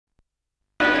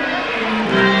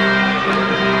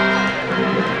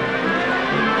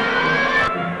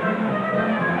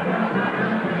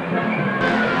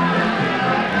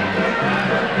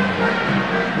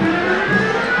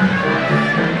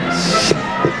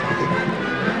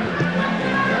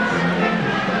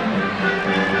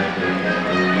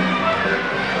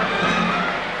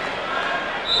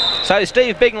So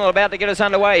Steve Bignell about to get us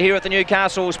underway here at the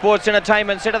Newcastle Sports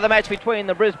Entertainment Centre. The match between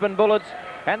the Brisbane Bullets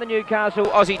and the Newcastle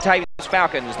Aussie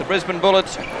Falcons. The Brisbane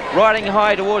Bullets riding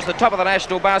high towards the top of the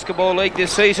National Basketball League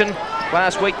this season.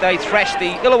 Last week they thrashed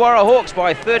the Illawarra Hawks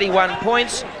by 31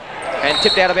 points and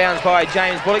tipped out of bounds by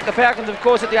James Bullock. The Falcons, of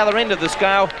course, at the other end of the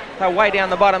scale. They're way down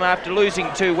the bottom after losing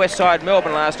to Westside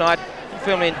Melbourne last night,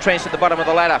 firmly entrenched at the bottom of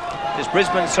the ladder. This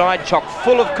Brisbane side chock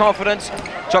full of confidence,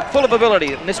 chock full of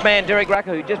ability. And this man, Derek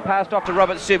Rucker, who just passed off to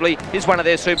Robert Sibley, is one of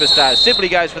their superstars. Sibley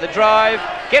goes for the drive,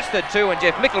 gets the two, and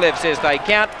Jeff Mikulev says they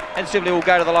count, and Sibley will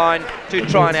go to the line to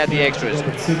try and add the extras.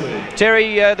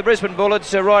 Terry, the Brisbane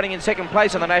Bullets are riding in second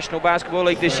place in the National Basketball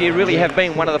League this year, really have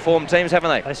been one of the form teams, haven't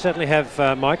they? They certainly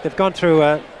have, Mike. They've gone through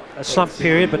a slump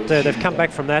period, but they've come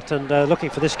back from that and looking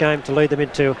for this game to lead them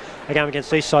into a game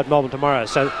against Eastside Melbourne tomorrow.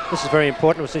 So this is very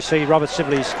important as we see Robert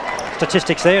Sibley's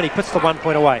statistics there, and he puts the 1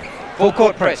 point away. Full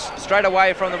court press straight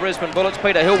away from the Brisbane Bullets.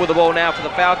 Peter Hill with the ball now for the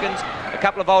Falcons. A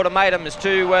couple of ultimatums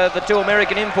to the two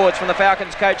American imports from the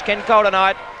Falcons coach Ken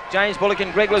Coldenite. James Bullock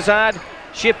and Greg Lazard,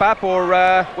 ship up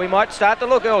or we might start to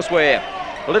look elsewhere.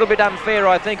 A little bit unfair,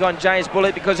 I think, on James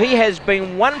Bullock because he has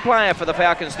been one player for the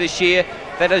Falcons this year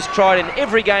that has tried in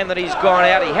every game that he's gone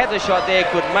out. He had the shot there,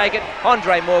 couldn't make it.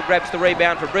 Andre Moore grabs the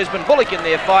rebound for Brisbane. Bullock in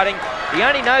there fighting. He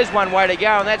only knows one way to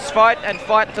go, and that's fight and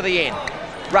fight to the end.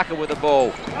 Rucker with the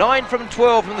ball. 9 from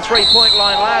 12 from the three-point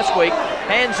line last week.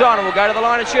 Hands on, and will go to the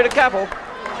line and shoot a couple.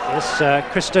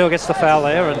 Yes, Chris Steele gets the foul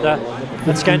there, and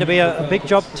it's going to be a big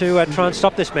job to try and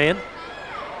stop this man.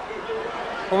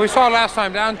 Well, we saw last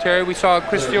time down, Terry, we saw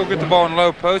Chris Steele get the ball in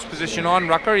low post position on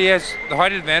Rucker. He has the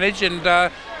height advantage, and I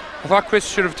thought Chris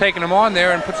should have taken him on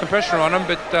there and put some pressure on him,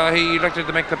 but he elected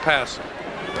to make the pass.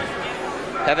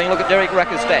 Having a look at Derek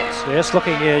Rucker's stats. Yes,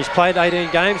 looking, he's played 18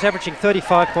 games, averaging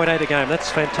 35.8 a game. That's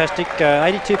fantastic.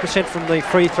 82% from the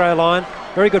free throw line.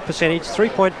 Very good percentage.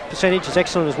 Three-point percentage is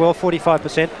excellent as well,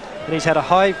 45%. And he's had a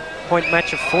high point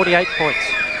match of 48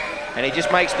 points. And he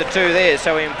just makes the two there,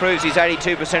 so he improves his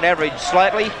 82% average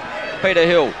slightly. Peter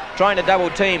Hill trying to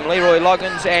double team Leroy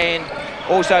Loggins and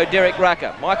also Derek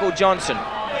Rucker. Michael Johnson.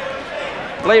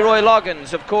 Leroy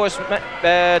Loggins, of course,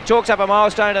 chalks up a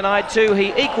milestone tonight too.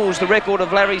 He equals the record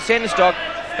of Larry Senstock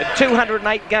at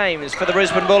 208 games for the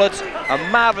Brisbane Bullets. A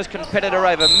marvellous competitor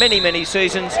over many, many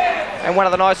seasons, and one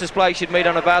of the nicest players you'd meet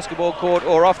on a basketball court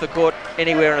or off the court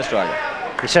anywhere in Australia.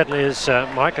 He certainly is,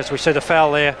 Mike, as we see the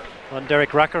foul there on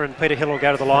Derek Rucker, and Peter Hill will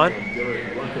go to the line.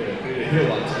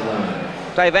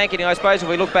 Dave Ankeny, I suppose if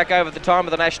we look back over the time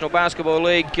of the National Basketball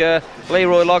League,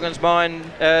 Leroy Loggins'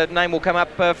 name will come up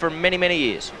for many, many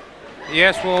years.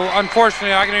 Yes, well,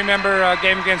 unfortunately, I can remember a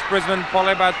game against Brisbane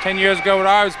probably about 10 years ago when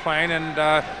I was playing, and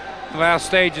the last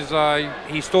stages,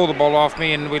 he stole the ball off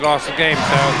me and we lost the game, so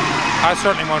I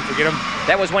certainly won't forget him.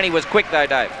 That was when he was quick, though,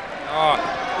 Dave.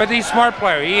 But he's a smart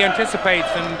player. He anticipates,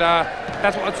 and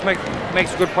that's what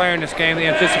makes a good player in this game, the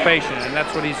anticipation, and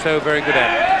that's what he's so very good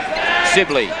at.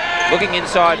 Sibley looking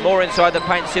inside, more inside the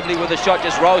paint. Sibley with a shot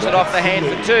just rolls it off the hand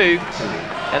for two,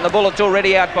 and the Bullets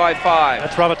already out by 5.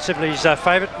 That's Robert Sibley's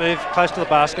favourite move, close to the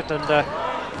basket, and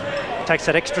takes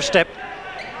that extra step.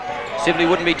 Sibley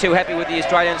wouldn't be too happy with the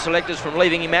Australian selectors from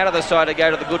leaving him out of the side to go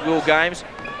to the Goodwill games.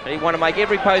 He'd want to make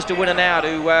every post a winner now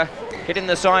to get in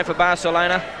the sign for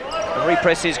Barcelona and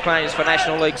repress his claims for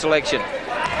National League selection.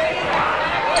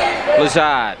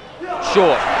 Lazard,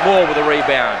 short, Moore with a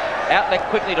rebound. Outlet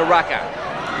quickly to Rucker.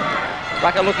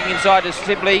 Rucker looking inside to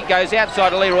Sibley, goes outside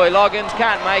to Leroy Loggins,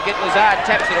 can't make it. Lazard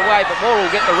taps it away, but Moore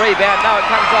will get the rebound. No, it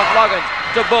comes off Loggins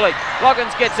to Bullock.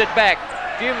 Loggins gets it back.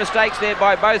 Few mistakes there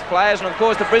by both players, and of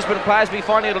course the Brisbane players will be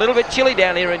finding it a little bit chilly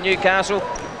down here in Newcastle.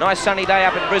 Nice sunny day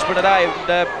up in Brisbane today,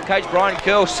 and Coach Brian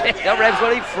Curl said they were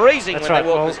absolutely freezing when they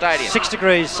walked the stadium. 6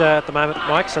 degrees at the moment,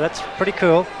 Mike, so that's pretty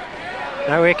cool.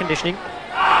 No air conditioning.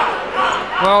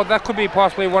 Well, that could be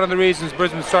possibly one of the reasons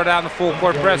Brisbane started out in the full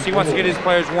court press. He wants to get his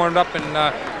players warmed up and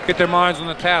get their minds on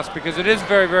the task, because it is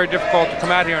very, very difficult to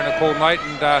come out here on a cold night,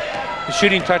 and the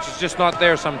shooting touch is just not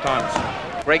there sometimes.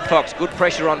 Greg Fox, good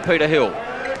pressure on Peter Hill.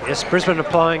 Yes, Brisbane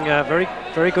applying very,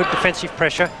 very good defensive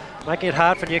pressure, making it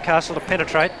hard for Newcastle to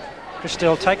penetrate. Chris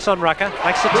Steele takes on Rucker,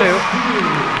 makes the 2.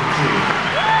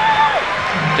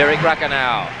 Derek Rucker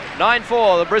now.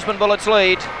 9-4, the Brisbane Bullets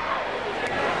lead.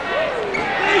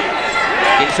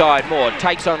 Inside, Moore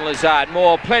takes on Lazard.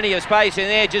 Moore, plenty of space in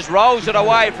there, just rolls it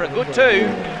away for a good 2.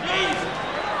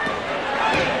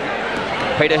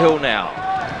 Peter Hill now.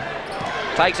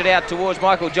 Takes it out towards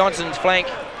Michael Johnson's flank.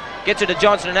 Gets it to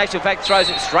Johnson, in actual fact throws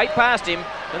it straight past him,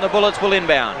 and the Bullets will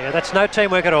inbound. Yeah, that's no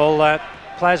teamwork at all.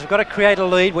 Players have got to create a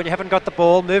lead when you haven't got the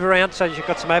ball. Move around so you've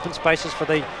got some open spaces for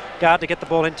the guard to get the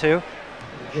ball into.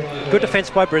 Good defence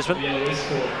by Brisbane.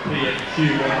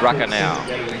 Rucker now.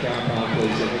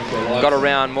 Got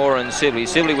around Moore and Sibley.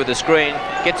 Sibley with the screen.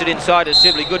 Gets it inside to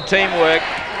Sibley. Good teamwork.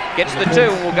 Gets the 2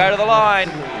 and will go to the line.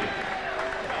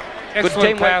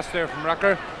 Excellent pass there from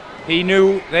Rucker. They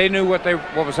knew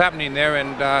what was happening there,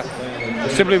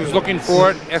 and Sibley was looking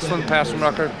for it. Excellent pass from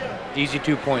Rucker. Easy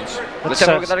 2 points. Let's have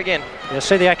a look at that again. Yeah,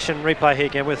 see the action replay here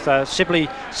again with Sibley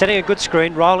setting a good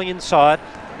screen, rolling inside,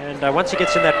 and once he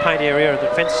gets in that paint area, the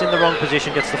defence in the wrong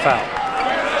position, gets the foul.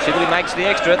 Sibley makes the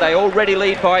extra. They already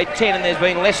lead by 10, and there's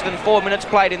been less than 4 minutes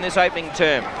played in this opening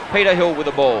term. Peter Hill with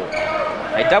the ball.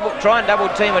 They try and double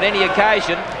team at any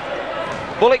occasion.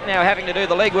 Bullock now having to do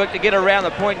the legwork to get around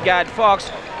the point guard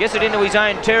Fox. Gets it into his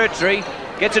own territory.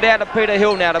 Gets it out to Peter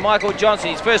Hill now to Michael Johnson.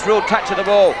 His first real touch of the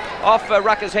ball. Off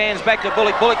Rucker's hands, back to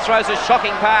Bullock. Bullock throws a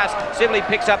shocking pass. Sibley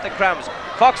picks up the crumbs.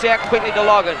 Fox out quickly to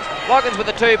Loggins. Loggins with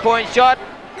a 2-point shot.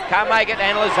 Can't make it,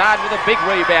 and Lazard with a big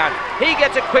rebound. He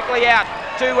gets it quickly out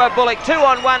to Bullock.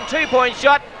 2-on-1, 2-point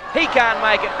shot. He can't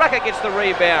make it. Rucker gets the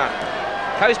rebound.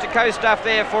 Coast-to-coast stuff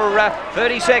there for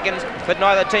 30 seconds, but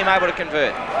neither team able to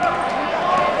convert.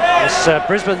 Yes,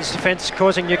 Brisbane's defence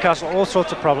causing Newcastle all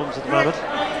sorts of problems at the moment.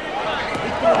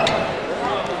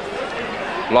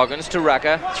 Loggins to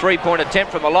Rucker. 3-point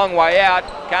attempt from a long way out.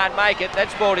 Can't make it.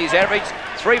 That's Baldy's average.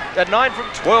 9 from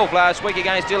 12 last week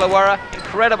against Illawarra.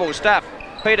 Incredible stuff.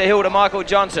 Peter Hill to Michael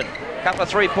Johnson. Couple of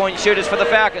 3-point shooters for the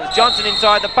Falcons. Johnson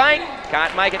inside the paint.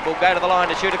 Can't make it. Will go to the line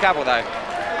to shoot a couple though.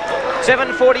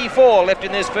 7:44 left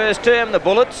in this first term. The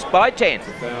Bullets by 10.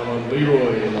 Foul on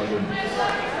Leroy Loggins.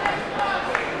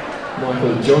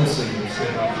 Michael Johnson will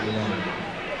set up the line.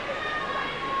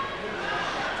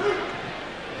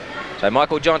 So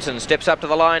Michael Johnson steps up to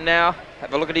the line now.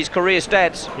 Have a look at his career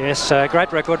stats. Yes,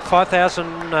 great record.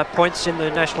 5,000 points in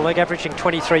the National League, averaging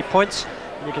 23 points.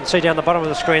 And you can see down the bottom of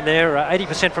the screen there,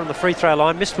 80% from the free throw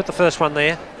line. Missed with the first one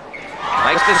there.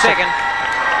 Makes the second.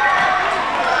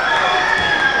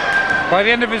 By the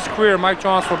end of his career, Mike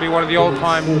Johnson will be one of the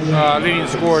all-time leading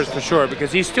scorers for sure,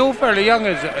 because he's still fairly young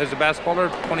as a basketballer,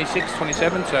 26,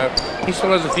 27, so he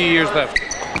still has a few years left.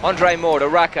 Andre Moore to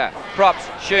Rucker. Props,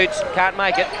 shoots, can't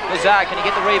make it. Lazar, can he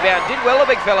get the rebound? Did well, the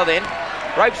big fella then.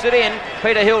 Ropes it in.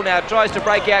 Peter Hill now tries to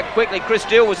break out quickly. Chris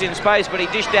Steele was in space, but he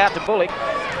dished out to Bullock.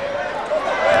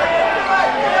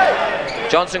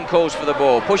 Johnson calls for the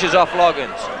ball, pushes off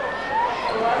Loggins.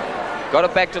 Got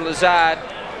it back to Lazard.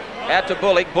 Out to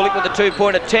Bullock. Bullock with a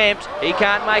 2-point attempt. He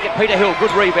can't make it. Peter Hill,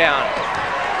 good rebound.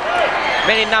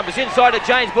 Men in numbers inside to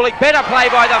James Bullock. Better play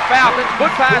by the Falcons.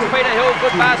 Good pass, Peter Hill.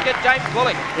 Good basket, James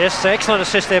Bullock. Yes, excellent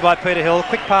assist there by Peter Hill.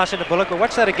 Quick pass into Bullock. But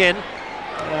watch that again.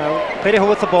 Peter Hill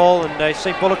with the ball, and they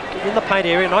see Bullock in the paint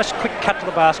area. Nice quick cut to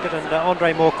the basket, and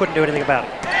Andre Moore couldn't do anything about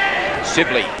it.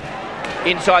 Sibley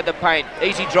inside the paint.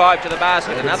 Easy drive to the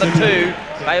basket. Another 2.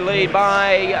 They lead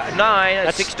by 9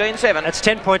 at 16-7. That's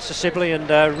 10 points to Sibley, and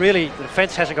really the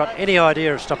defence hasn't got any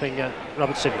idea of stopping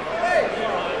Robert Sibley.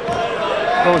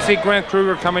 Well, we see Grant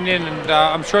Kruger coming in, and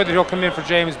I'm sure that he'll come in for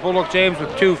James Bullock. James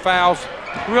with 2 fouls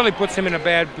really puts him in a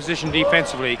bad position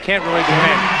defensively. He can't really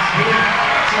defend.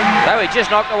 Though he just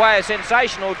knocked away a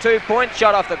sensational 2-point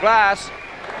shot off the glass.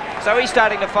 So he's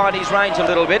starting to find his range a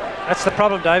little bit. That's the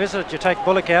problem, Dave, isn't it? You take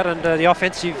Bullock out and the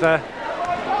offensive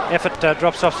effort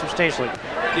drops off substantially.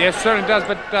 Yes, certainly does,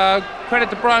 but credit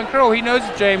to Brian Curl. He knows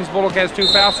that James Bullock has 2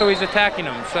 fouls, so he's attacking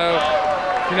him. So,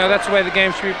 you know, that's the way the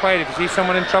game should be played. If you see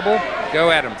someone in trouble, go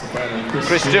at him.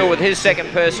 Chris Steele with his second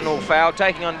personal foul,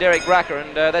 taking on Derek Rucker,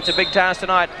 and that's a big task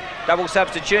tonight. Double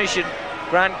substitution.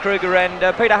 Grant Kruger and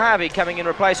Peter Harvey coming in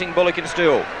replacing Bullock and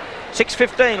Steele.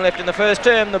 6:15 left in the first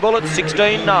term. The Bullets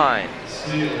 16-9.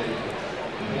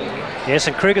 Yes,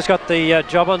 and Kruger's got the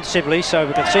job on Sibley, so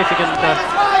we can see if he can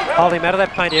hold him out of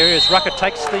that paint area as Rucker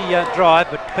takes the drive,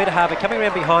 but Peter Harvey coming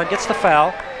around behind, gets the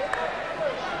foul.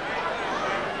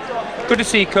 Good to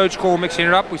see Coach Cole mixing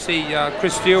it up. We see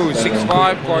Chris Steele, who's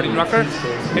 6'5", guarding Rucker,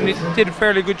 and he did a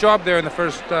fairly good job there in the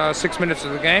first 6 minutes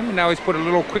of the game. And now he's put a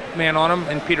little quick man on him,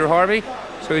 and Peter Harvey.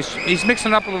 So he's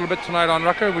mixing up a little bit tonight on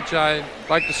Rucker, which I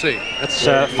like to see. It's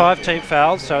 5 team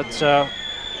fouls, so it's a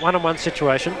one-on-one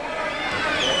situation.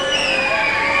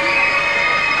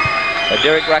 So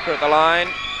Derek Rucker at the line,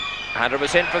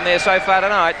 100% from there so far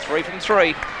tonight, 3 from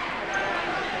 3.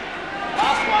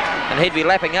 And he'd be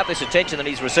lapping up this attention that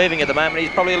he's receiving at the moment.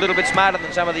 He's probably a little bit smarter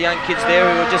than some of the young kids there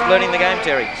who are just learning the game,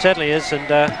 Terry. Certainly is, and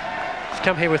he's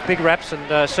come here with big raps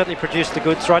and certainly produced the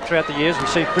goods right throughout the years. We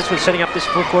see Brisbane setting up this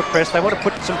full court press. They want to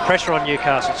put some pressure on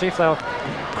Newcastle, see if they'll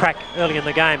crack early in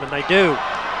the game, and they do.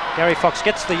 Gary Fox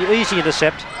gets the easy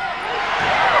intercept.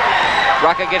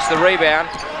 Rucker gets the rebound.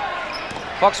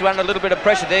 Fox under a little bit of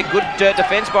pressure there. Good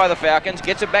defence by the Falcons.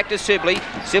 Gets it back to Sibley.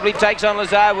 Sibley takes on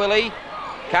Lazard Willie.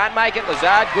 Can't make it.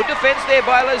 Lazard. Good defence there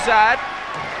by Lazard.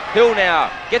 Hill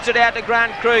now gets it out to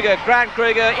Grant Kruger. Grant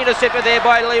Kruger intercepted there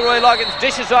by Leroy Loggins.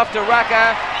 Dishes off to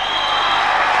Rucker.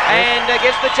 And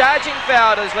gets the charging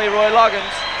foul as Leroy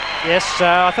Loggins. Yes,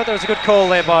 I thought that was a good call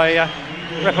there by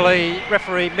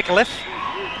referee Micallef.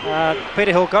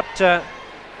 Peter Hill got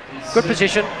good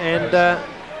position and...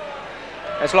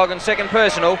 that's Loggins' second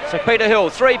personal. So Peter Hill,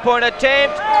 three-point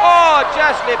attempt. Oh,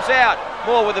 just slips out.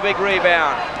 Moore with a big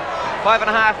rebound.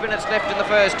 5.5 minutes left in the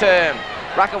first term.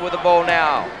 Rucker with the ball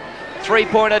now.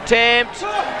 Three-point attempt.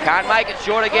 Can't make it,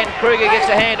 short again. Kruger gets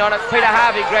a hand on it. Peter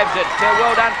Harvey grabs it.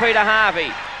 Well done, Peter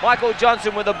Harvey. Michael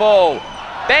Johnson with the ball.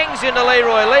 Bangs into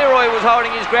Leroy. Leroy was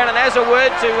holding his ground, and there's a word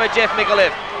to Jeff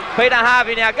Micallef. Peter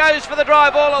Harvey now goes for the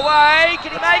drive all away.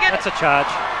 Can he make it? That's a charge.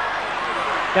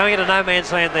 Going into no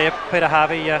man's land there, Peter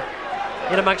Harvey,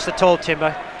 in amongst the tall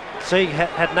timber. See,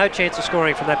 had no chance of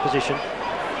scoring from that position.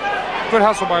 Good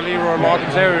hustle by Leroy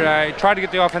Loggins there. Tried to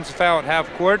get the offensive foul at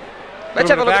half court. Let's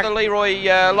have a look at the Leroy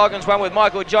Loggins one with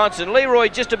Michael Johnson. Leroy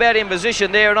just about in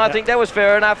position there, and I think that was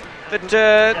fair enough that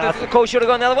the call should have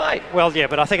gone the other way. Well, yeah,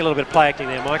 but I think a little bit of play acting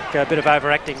there, Mike. A bit of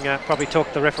overacting probably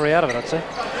talked the referee out of it, I'd say.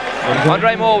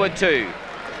 Andre Moore with 2.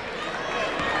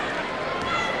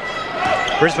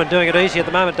 Brisbane doing it easy at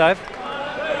the moment, Dave.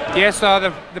 Yes,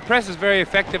 the press is very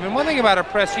effective. And one thing about a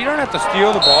press, you don't have to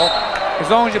steal the ball as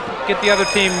long as you get the other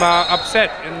team upset.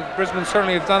 And Brisbane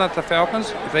certainly have done it to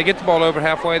Falcons. If they get the ball over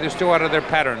halfway, they're still out of their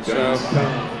pattern. So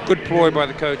good ploy by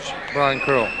the coach, Brian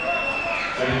Curl.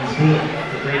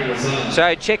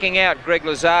 So checking out Greg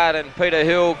Lazard and Peter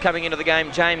Hill, coming into the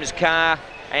game, James Carr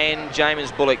and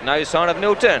James Bullock. No sign of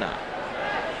Neil Turner.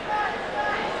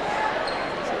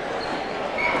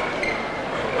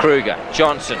 Kruger,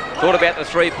 Johnson, thought about the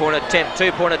three-point attempt,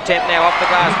 two-point attempt now, off the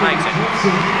glass, makes it.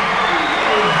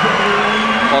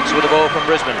 Fox with the ball from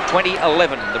Brisbane,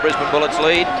 20-11, the Brisbane Bullets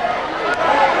lead.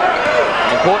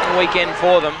 An important weekend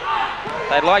for them.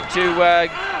 They'd like to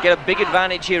get a big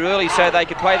advantage here early so they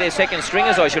could play their second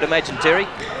stringers, I should imagine, Terry.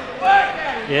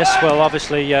 Yes, well,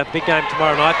 obviously, big game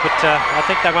tomorrow night, but I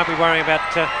think they won't be worrying about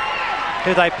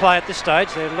who they play at this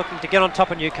stage. They're looking to get on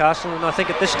top of Newcastle, and I think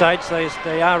at this stage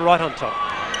they are right on top.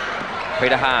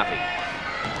 Peter Harvey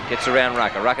gets around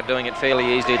Rucker. Rucker doing it fairly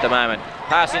easily at the moment.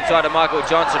 Pass inside to Michael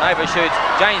Johnson, overshoots.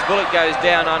 James Bullock goes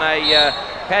down on a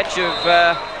patch of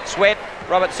sweat.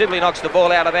 Robert Sibley knocks the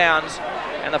ball out of bounds,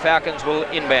 and the Falcons will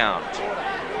inbound.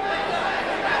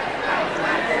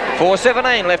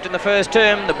 4:17 left in the first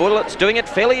term. The Bullets doing it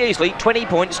fairly easily, 20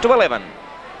 points to 11.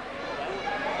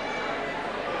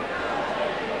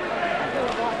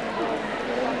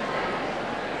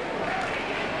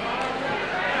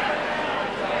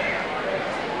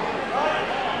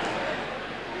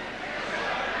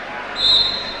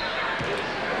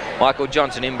 Michael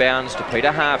Johnson inbounds to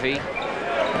Peter Harvey.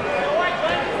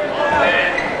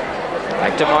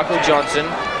 Back to Michael Johnson.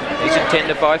 He's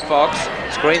intended by Fox.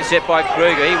 Screen set by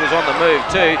Kruger. He was on the move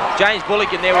too. James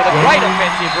Bullock in there with a great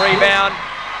offensive rebound.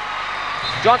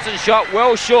 Johnson shot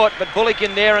well short, but Bullock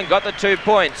in there and got the 2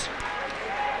 points.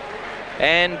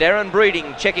 And Darren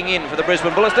Breeding checking in for the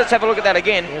Brisbane Bullets. Let's have a look at that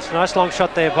again. Yes, a nice long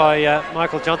shot there by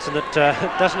Michael Johnson that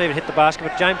doesn't even hit the basket,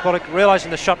 but James Bullock,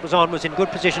 realising the shot was on, was in good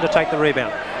position to take the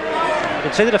rebound. You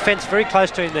can see the defence very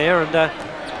close to him there, and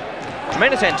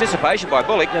tremendous anticipation by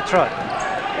Bullock. That's right.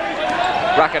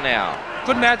 Rucker now.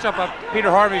 Good matchup of Peter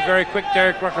Harvey, very quick.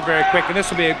 Derek Rucker, very quick. And this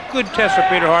will be a good test for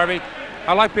Peter Harvey.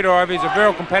 I like Peter Harvey. He's a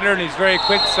real competitor, and he's very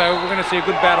quick, so we're going to see a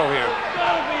good battle here.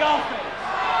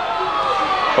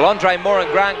 Well, Andre Moore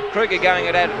and Grant Kruger going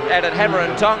at it hammer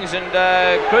and tongs, and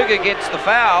Kruger gets the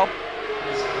foul.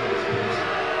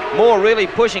 Moore really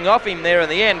pushing off him there in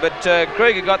the end, but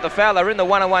Kruger got the foul. They're in the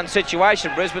one-on-one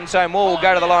situation, Brisbane, so Moore will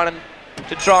go to the line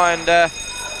to try and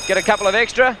get a couple of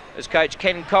extra as coach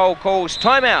Ken Cole calls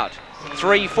timeout.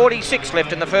 3:46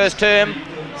 left in the first term.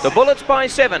 The Bullets by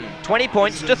 7, 20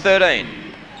 points to 13.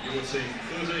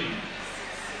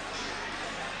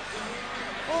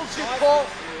 Bullshit, Paul.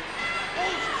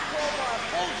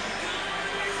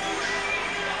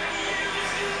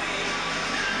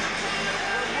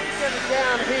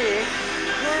 Down here,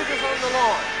 Kruger's on the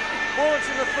line. Bullets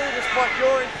in the feeder spot,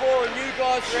 you're in 4, and you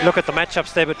guys are out. Look at the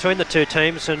matchups there between the two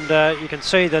teams, and you can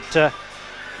see that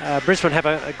Brisbane have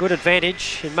a good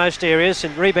advantage in most areas.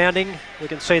 In rebounding, we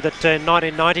can see that in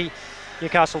 1990,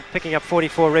 Newcastle picking up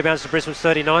 44 rebounds to Brisbane's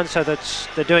 39, so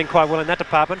they're doing quite well in that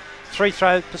department. Free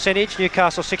throw percentage,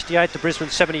 Newcastle 68 to Brisbane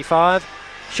 75.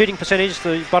 Shooting percentage,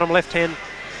 the bottom left hand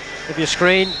of your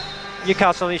screen,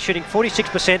 Newcastle only shooting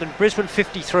 46% and Brisbane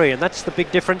 53%, and that's the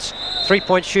big difference.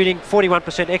 3-point shooting,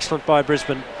 41%, excellent by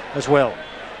Brisbane as well.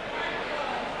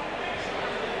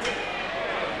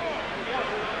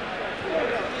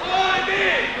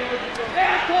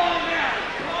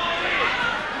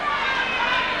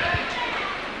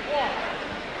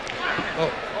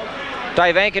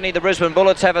 Dave Ankeny, the Brisbane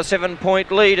Bullets have a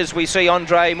 7-point lead as we see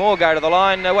Andre Moore go to the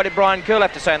line. What did Brian Curl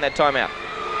have to say in that timeout?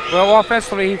 Well,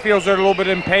 offensively, he feels they're a little bit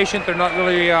impatient. They're not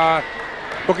really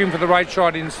looking for the right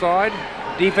shot inside.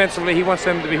 Defensively, he wants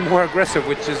them to be more aggressive,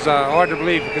 which is hard to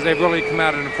believe because they've really come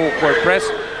out in a full-court press.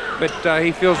 But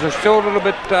he feels they're still a little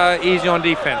bit easy on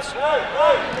defense.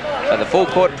 So the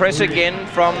full-court press again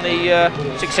from the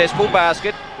successful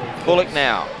basket. Bullock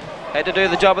now had to do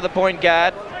the job of the point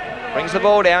guard. Brings the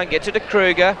ball down, gets it to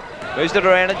Kruger, moves it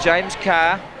around to James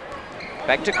Carr.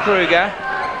 Back to Kruger.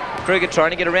 Kruger trying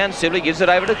to get around Sibley, gives it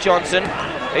over to Johnson.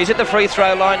 He's at the free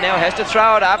throw line now, has to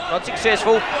throw it up, not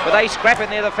successful, but they scrap in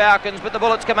there, the Falcons, but the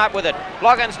Bullets come up with it.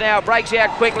 Loggins now breaks out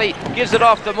quickly, gives it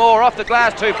off to Moore, off the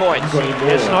glass, 2 points.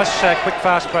 Yes, nice quick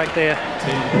fast break there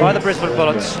by the Brisbane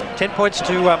Bullets. 10 points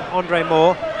to Andre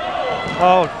Moore.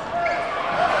 Oh.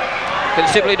 Can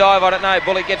Sibley dive on it? No,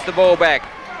 Bullock gets the ball back.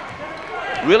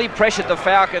 Really pressured the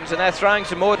Falcons and they're throwing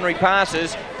some ordinary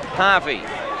passes. Harvey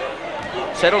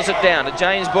settles it down to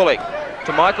James Bullock,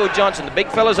 to Michael Johnson. The big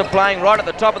fellas are playing right at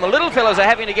the top and the little fellas are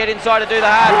having to get inside to do the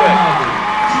hard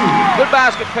work. Good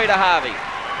basket, Peter Harvey.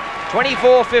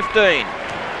 24-15.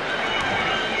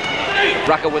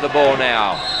 Rucker with the ball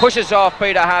now. Pushes off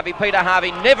Peter Harvey. Peter Harvey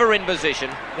never in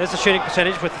position. There's the shooting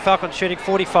percentage with the Falcons shooting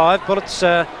 45. Bullets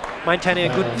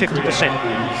maintaining a good 50%.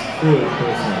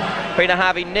 Peter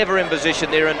Harvey never in position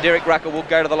there, and Derek Rucker will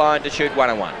go to the line to shoot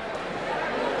 1-on-1.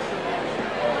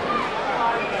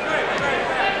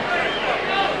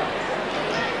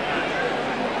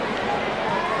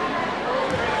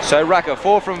 So Rucker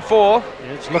 4 from 4.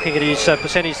 Yeah, it's looking at his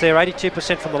percentage there,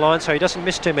 82% from the line, so he doesn't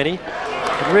miss too many.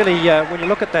 But really, when you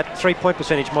look at that 3-point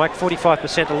percentage, Mike,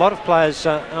 45%, a lot of players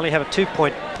only have a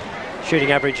 2-point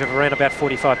shooting average of around about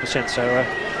 45%, so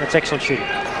that's excellent shooting.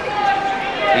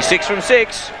 He's 6 from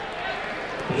 6.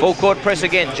 Full court press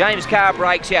again. James Carr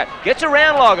breaks out. Gets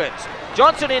around Loggins.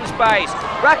 Johnson in space.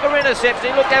 Rucker intercepts. He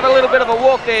looked to have a little bit of a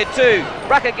walk there too.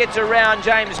 Rucker gets around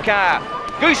James Carr.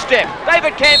 Goose step.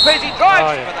 David Campese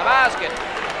drives for the basket.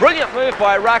 Brilliant move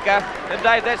by Rucker. And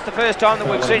Dave, that's the first time that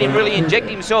we've seen him really inject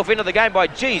himself into the game by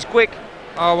geez, quick.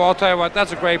 Oh, well, I'll tell you what,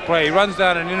 that's a great play. He runs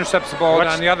down and intercepts the ball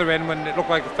down the other end when it looked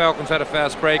like the Falcons had a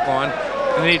fast break on.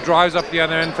 And then he drives up the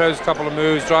other end, throws a couple of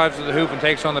moves, drives to the hoop and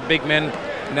takes on the big men.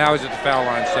 Now he's at the foul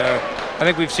line, so I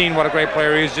think we've seen what a great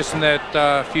player he is just in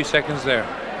that few seconds there.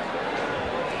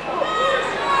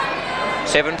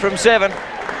 7 from 7.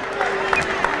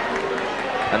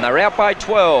 And they're out by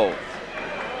 12.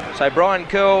 So Brian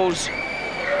Curl's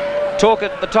talk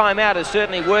at the timeout is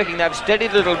certainly working. They've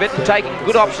steadied a little bit and taken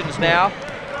good options now.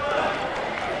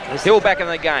 Hill back in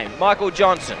the game. Michael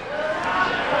Johnson.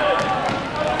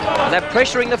 And they're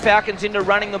pressuring the Falcons into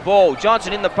running the ball.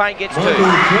 Johnson in the paint gets 2.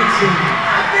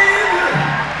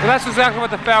 Well, that's exactly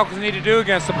what the Falcons need to do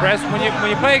against the press. When you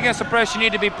play against the press, you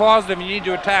need to be positive and you need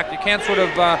to attack. You can't sort of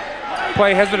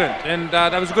play hesitant. And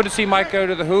that was good to see Mike go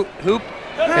to the hoop.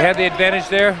 They had the advantage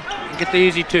there and get the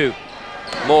easy 2.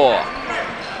 Moore.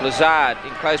 Lazard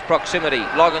in close proximity.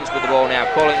 Loggins with the ball now,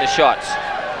 calling the shots.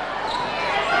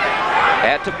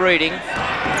 Out to Breeding.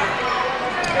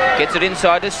 Gets it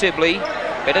inside to Sibley.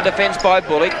 Better defence by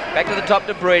Bullock. Back to the top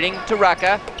to Breeding, to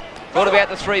Rucker. Thought about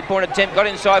the 3-point attempt, got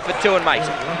inside for 2 and makes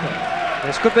it.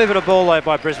 There's good movement of ball though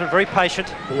by Brisbane, very patient,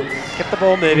 kept the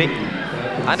ball moving.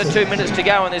 Under 2 minutes to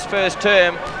go in this first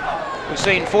term. We've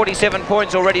seen 47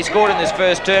 points already scored in this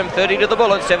first term, 30 to the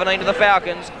Bullets, 17 to the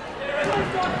Falcons.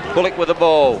 Bullock with the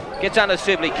ball, gets under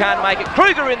Sibley, can't make it.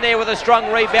 Kruger in there with a strong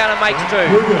rebound and makes 2.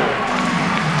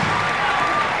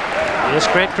 Yes,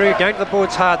 Grant Kruger going to the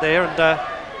boards hard there and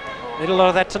need a lot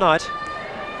of that tonight.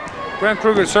 Grant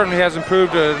Kruger certainly has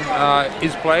improved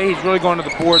his play. He's really going to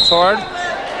the boards hard.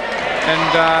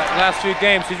 And last few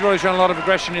games, he's really shown a lot of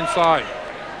aggression inside.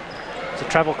 It's a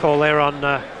travel call there on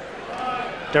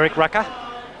Derek Rucker.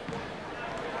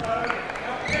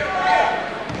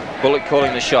 Bullock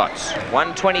calling the shots.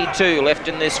 1:22 left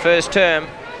in this first term.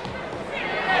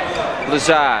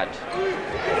 Lazard.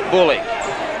 Bullock.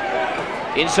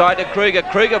 Inside to Kruger.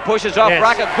 Kruger pushes off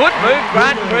Rucker. Good move,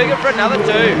 Grant Kruger for another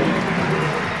 2.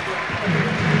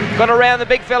 Got around the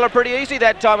big fella pretty easy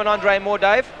that time on Andre Moore,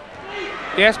 Dave.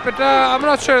 Yes, but I'm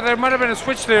not sure. There might have been a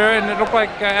switch there, and it looked like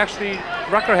actually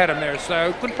Rucker had him there.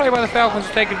 So good play by the Falcons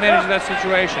to take advantage of that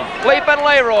situation. Leap and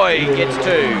Leroy gets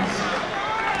 2.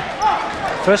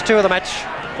 First 2 of the match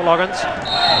for Loggins.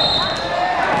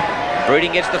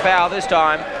 Breeding gets the foul this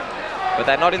time, but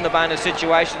they're not in the bonus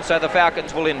situation, so the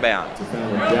Falcons will inbound. It's a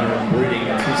foul on Darren Breeding.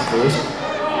 It's his first.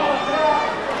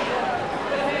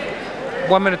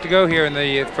 1 minute to go here in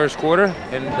the first quarter,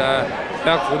 and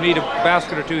Falcons will need a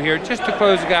basket or 2 here just to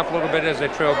close the gap a little bit as they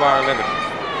trail by 11.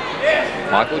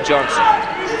 Michael Johnson.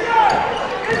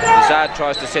 Lazard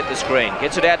tries to set the screen.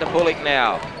 Gets it out to Bullock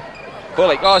now.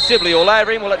 Bullock, oh, Sibley all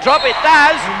over him. Will it drop? It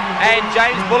does. And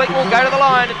James Bullock will go to the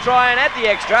line to try and add the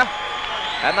extra.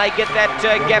 And they get that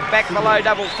gap back below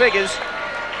double figures.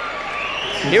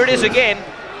 Here it is again.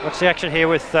 What's the action here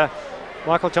with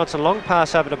Michael Johnson? Long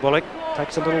pass over to Bullock.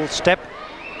 Takes a little step.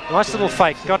 Nice little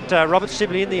fake. Got Robert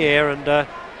Sibley in the air and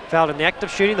fouled in the act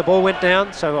of shooting. The ball went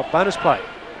down, so a bonus play.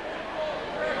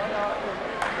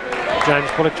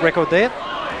 James Bullock's record there.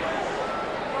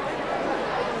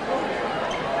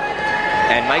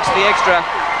 And makes the extra.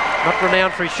 Not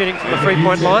renowned for his shooting from the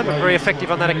three-point line, but very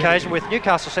effective on that occasion, with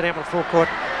Newcastle setting up a full-court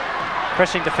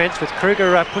pressing defence, with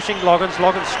Kruger pushing Loggins.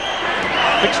 Loggins,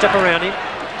 big step around him.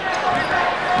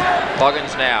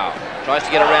 Loggins now tries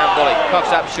to get around Bullock.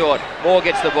 Coughs up short. Moore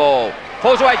gets the ball.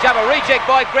 Falls away jumper. Reject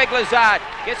by Greg Lazard.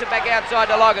 Gets it back outside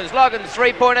to Loggins. Loggins,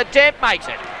 three-point attempt, makes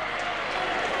it.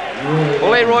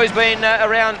 Well, Leroy's been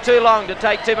around too long to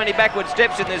take too many backward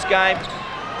steps in this game.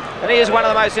 And he is one of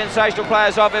the most sensational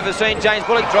players I've ever seen. James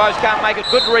Bullock drives, can't make it.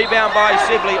 Good rebound by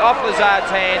Sibley, off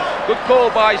Lazard's hand. Good call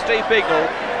by Steve Bignell.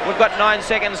 We've got 9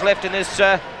 seconds left in this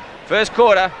first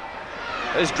quarter.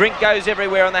 As drink goes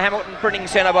everywhere on the Hamilton Printing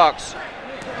Centre box.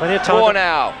 Plenty of time. 4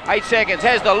 now, 8 seconds.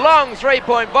 Has the long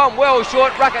three-point bomb, well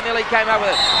short. Rucker nearly came up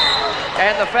with it.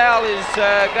 And the foul is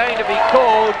going to be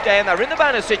called, and they're in the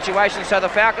bonus situation, so the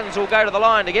Falcons will go to the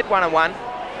line to get 1-on-1.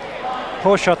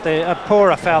 Poor shot there,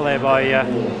 poor foul there by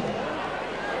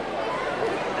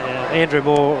Andrew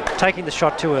Moore, taking the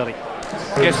shot too early.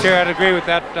 Yes, Terry, I'd agree with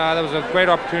that. That was a great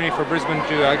opportunity for Brisbane to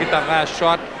get that last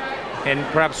shot and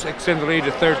perhaps extend the lead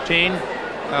to 13.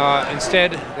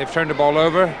 Instead, they've turned the ball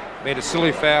over, made a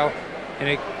silly foul, and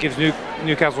it gives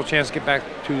Newcastle a chance to get back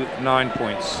to 9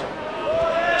 points.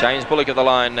 James Bullock at the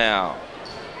line now.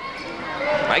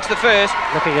 Makes the first.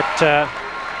 Looking at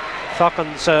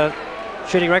Falcons'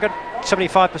 shooting record,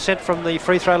 75% from the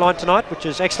free throw line tonight, which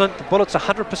is excellent. The Bullets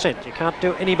 100%. You can't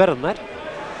do any better than that.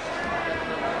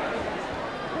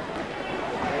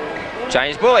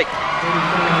 James Bullock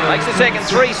makes the second.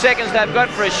 3 seconds they've got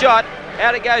for a shot.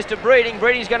 Out it goes to Breeding.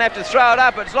 Breeding's going to have to throw it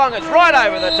up as long as right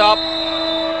over the top.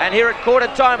 And here at quarter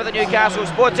time at the Newcastle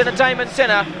Sports Entertainment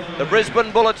Centre, the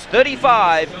Brisbane Bullets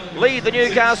 35 lead the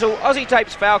Newcastle Aussie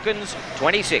Tapes Falcons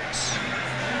 26.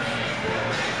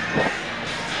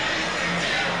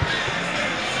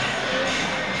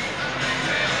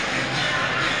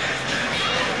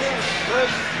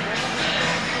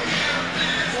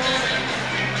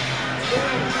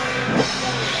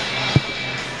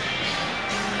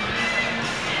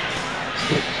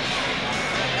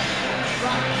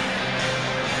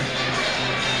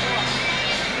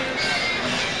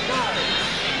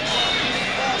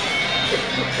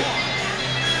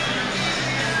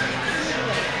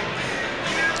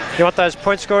 You want those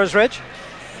point scorers, Reg,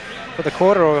 for the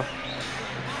quarter? Or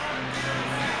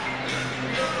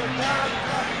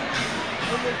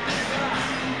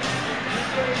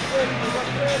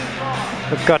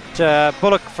we've got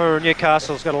Bullock for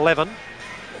Newcastle's got 11,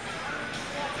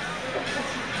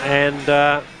 and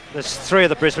there's 3 of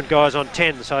the Brisbane guys on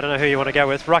 10, so I don't know who you want to go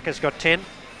with. Rucker's got 10.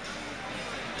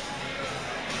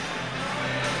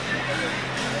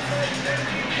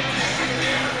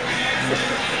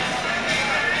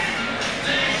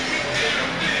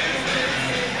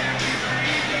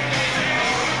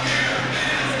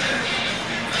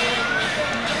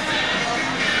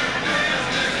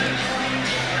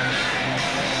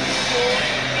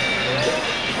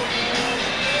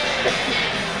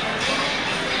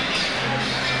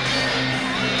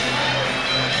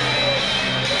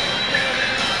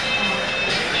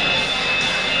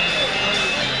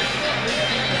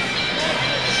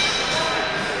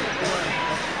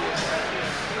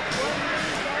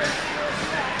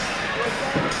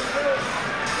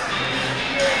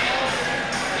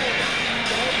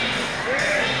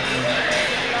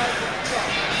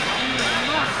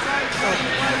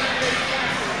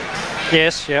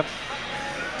 Yes, yep.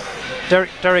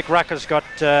 Derek Rucker's got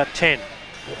 10.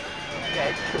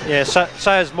 Yeah, so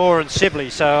has Moore and Sibley,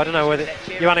 so I don't know whether...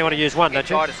 You only want to use one, don't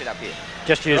you? Try to sit up here.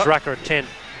 Just use Rucker at 10.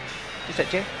 Just that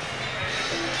chair.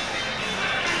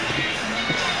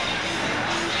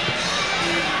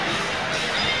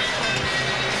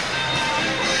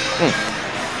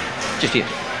 Just here.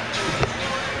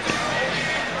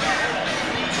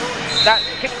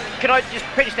 can I just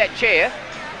pinch that chair?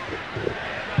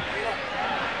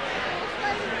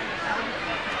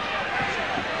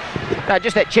 No,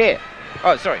 just that chair.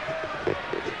 Oh, sorry.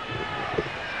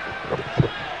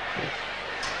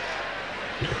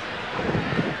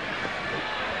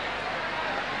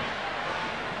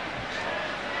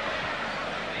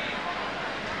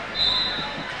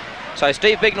 So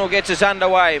Steve Bignell gets us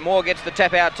underway. Moore gets the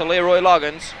tap out to Leroy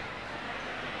Loggins.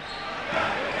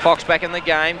 Fox back in the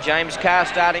game. James Carr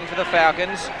starting for the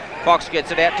Falcons. Fox gets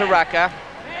it out to Rucker.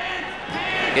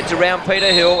 Gets around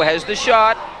Peter Hill. Has the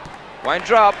shot. Won't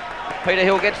drop. Peter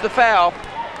Hill gets the foul.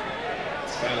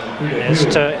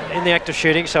 Just in the act of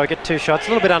shooting, so I get 2 shots. A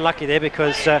little bit unlucky there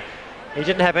because he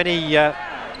didn't have any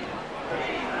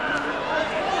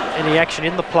action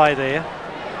in the play there.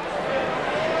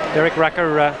 Derek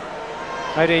Rucker,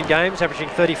 18 games, averaging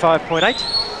 35.8.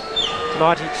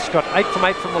 Tonight he's got 8 from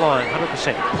 8 from the line,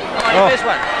 100%. Oh, this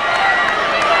one.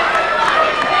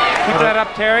 Keep that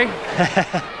up, Terry.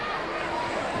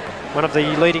 One of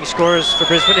the leading scorers for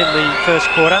Brisbane in the first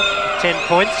quarter, 10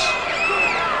 points,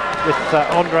 with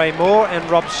Andre Moore and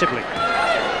Rob Sibley.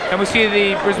 And we see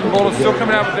the Brisbane Bullets still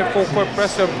coming out with their full court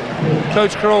press, so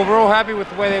Coach Carroll real happy with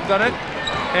the way they've done it.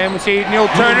 And we see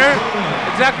Neil Turner,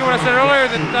 exactly what I said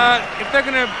earlier, that if they're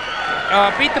going to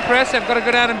beat the press, they've got to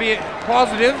go down and be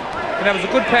positive. And that was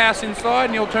a good pass inside.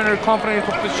 Neil Turner confidently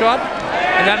took the shot,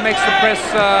 and that makes the press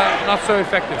not so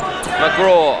effective.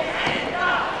 McGraw.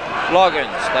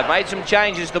 Loggins. They've made some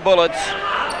changes, the Bullets.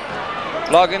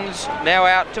 Loggins now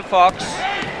out to Fox.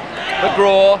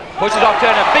 McGraw pushes off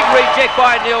Turner. Big reject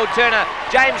by Neil Turner.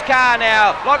 James Carr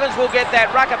now. Loggins will get that.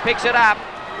 Rucker picks it up.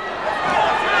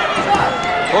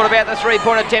 Thought about the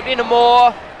 3-point attempt into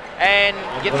Moore and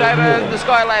gets over the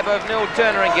skylab of Neil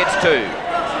Turner and gets 2.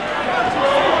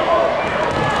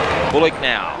 Bullock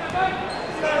now.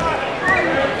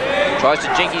 Tries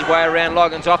to jink his way around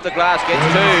Loggins off the glass, gets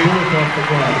 2.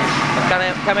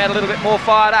 Come out a little bit more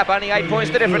fired up, only 8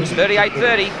 points the difference,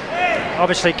 38-30.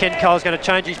 Obviously Ken Cole's going to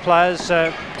change his players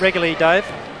regularly, Dave.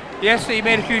 Yes, he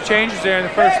made a few changes there, and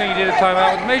the first thing he did at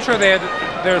timeout was make sure they had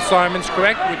their assignments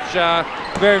correct, which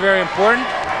very, very important.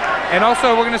 And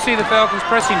also we're going to see the Falcons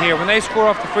pressing here. When they score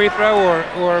off the free throw,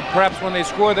 or perhaps when they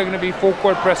score, they're going to be full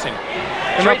court pressing.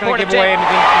 They're not going to give away anything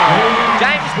tonight.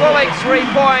 James Bullock, 3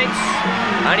 points.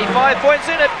 Only 5 points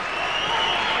in it.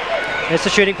 There's the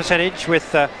shooting percentage with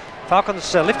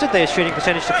Falcons lifted their shooting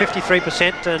percentage to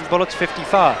 53% and Bullets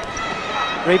 55.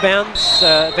 Rebounds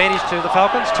advantage to the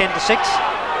Falcons, 10-6.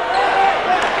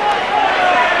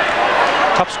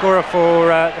 Top scorer for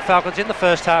the Falcons in the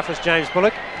first half was James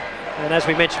Bullock. And as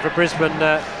we mentioned for Brisbane,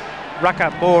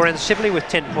 Rucker, Moore and Sibley with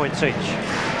 10 points each.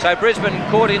 So Brisbane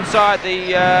caught inside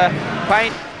the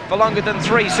paint for longer than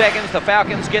 3 seconds. The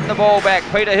Falcons get the ball back.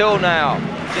 Peter Hill now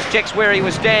just checks where he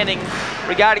was standing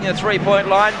regarding the 3-point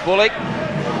line. Bullock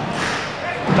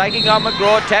taking on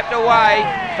McGraw, tapped away.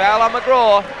 Foul on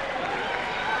McGraw.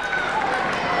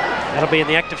 That'll be in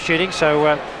the act of shooting,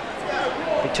 so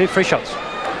be 2 free shots.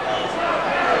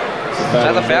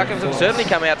 So the Falcons have certainly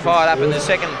come out fired up in the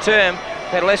second term.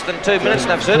 Had less than 2 minutes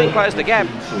and they've certainly closed the gap.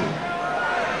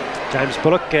 James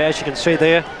Bullock, as you can see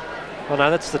there, well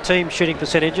no, that's the team shooting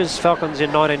percentages. Falcons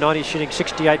in 1990 shooting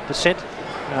 68%,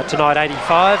 tonight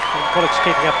 85, and Bullock's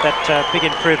keeping up that big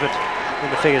improvement in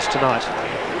the figures tonight.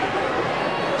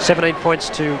 17 points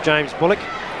to James Bullock.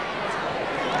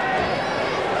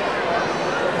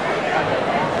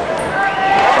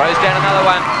 Throws down another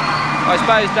one. I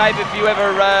suppose, Dave, if you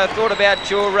ever thought about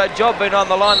your job being on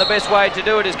the line, the best way to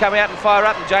do it is come out and fire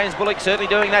up, and James Bullock's certainly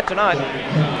doing that tonight.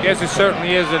 Yes, it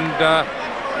certainly is, and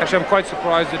actually I'm quite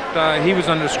surprised that he was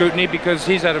under scrutiny because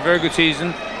he's had a very good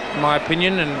season, in my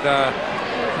opinion, and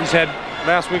he's had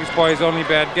last week is probably his only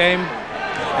bad game,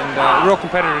 and a real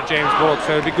competitor, James Bullock,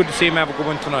 so it'd be good to see him have a good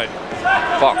one tonight.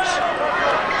 Fox.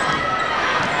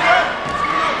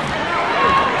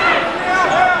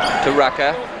 To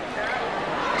Rucker.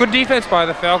 Good defense by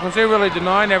the Falcons. They're really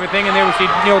denying everything, and there we see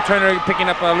Neil Turner picking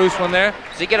up a loose one there.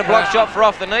 Does he get a block shot for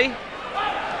off the knee?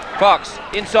 Fox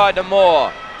inside to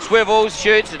Moore. Swivels,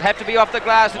 shoots. It'd have to be off the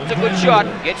glass. It's a good shot.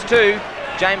 Gets 2.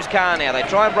 James Carr now. They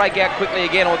try and break out quickly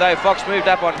again, although Fox moved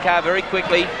up on Carr very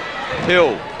quickly.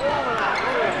 Hill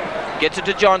gets it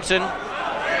to Johnson.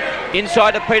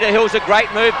 Inside to Peter Hill's a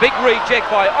great move. Big reject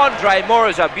by Andre Moore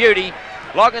is a beauty.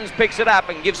 Loggins picks it up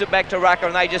and gives it back to Rucker,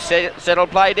 and they just settle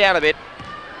play down a bit.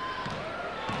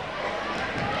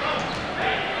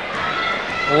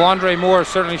 Well, Andre Moore has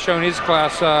certainly shown his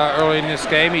class early in this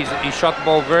game. He shot the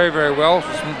ball very, very well.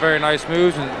 Some very nice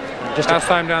moves. And just last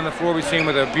time down the floor, we see him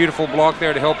with a beautiful block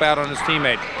there to help out on his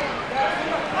teammate.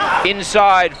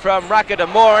 Inside from Rucker to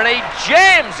Moore, and he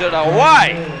jams it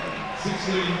away.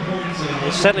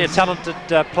 He's certainly a talented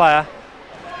player.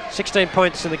 16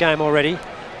 points in the game already.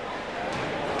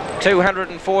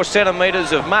 204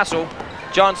 centimetres of muscle.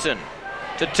 Johnson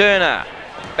to Turner.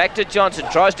 Back to Johnson.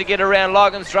 Tries to get around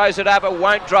Loggins. Throws it up. It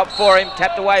won't drop for him.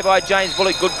 Tapped away by James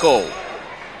Bullock. Good call.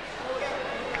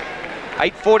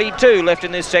 8:42 left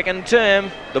in this second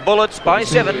term. The Bullets by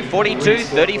 7,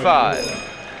 42-35.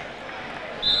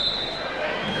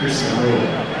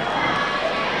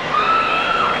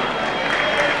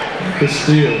 Chris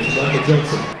Steele, Michael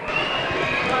Johnson.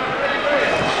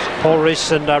 Paul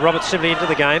Rees and Robert Sibley into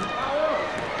the game.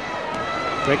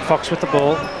 Greg Fox with the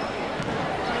ball.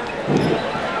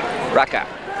 Rucker.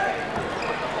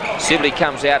 Sibley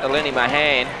comes out to lend him a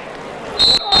hand.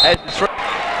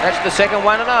 That's the second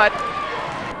one tonight.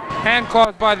 Hand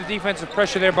caused by the defensive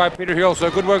pressure there by Peter Hill. So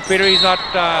good work, Peter. He's not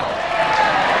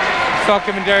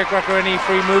giving Derek Rucker any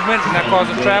free movement, and that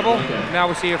caused a travel. Now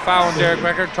we see a foul on Derek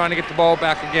Rucker trying to get the ball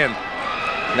back again.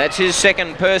 That's his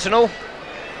second personal.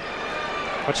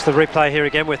 Watch the replay here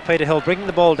again with Peter Hill bringing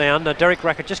the ball down. Derek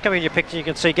Rucker just coming in your picture. You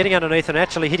can see getting underneath and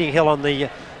actually hitting Hill on the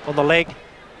leg,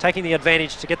 taking the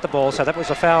advantage to get the ball. So that was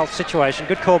a foul situation.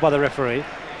 Good call by the referee.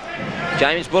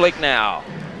 James Bullock now.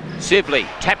 Sibley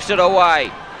taps it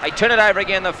away. They turn it over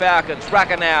again, the Falcons.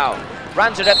 Rucker now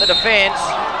runs it at the defence.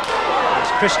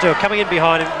 It's Chris Steele coming in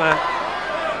behind him.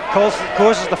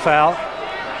 Causes the foul.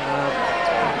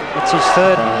 It's his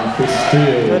third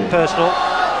personal.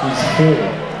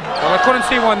 Well, I couldn't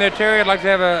see one there, Terry. I'd like to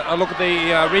have a look at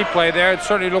the replay there. It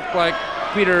certainly looked like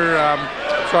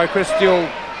Chris Steele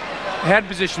had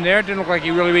position there. It didn't look like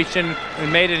he really reached in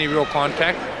and made any real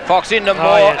contact. Fox into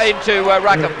Moore, into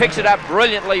Rucker, picks it up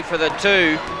brilliantly for the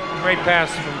two. Great pass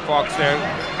from Fox there.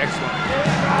 Excellent.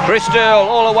 Chris Steele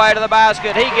all the way to the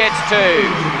basket. He gets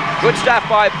two. Good stuff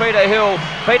by Peter Hill.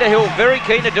 Peter Hill very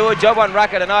keen to do a job on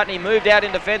Rucker tonight, and he moved out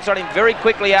in defence on him very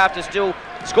quickly after Steele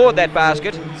scored that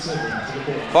basket.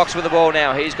 Fox with the ball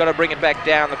now. He's got to bring it back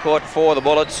down the court for the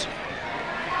Bullets.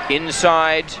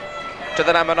 Inside to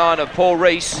the number 9 of Paul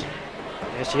Rees.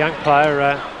 Yes, a young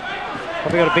player.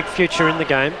 Probably got a big future in the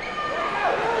game.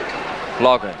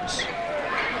 Loggins.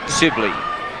 Sibley.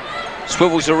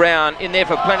 Swivels around in there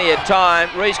for plenty of time.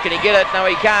 Rees, can he get it? No,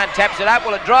 he can't. Taps it up.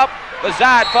 Will it drop?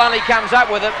 Lazard finally comes up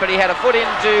with it, but he had a foot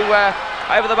into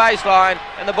over the baseline,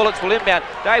 and the Bullets will inbound.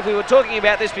 Dave, we were talking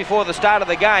about this before the start of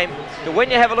the game. But when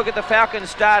you have a look at the Falcons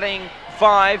starting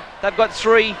 5, they've got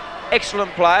 3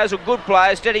 excellent players, or good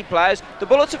players, steady players. The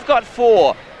Bullets have got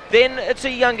 4. Then it's a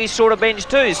youngish sort of bench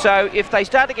too. So if they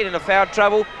start to get into foul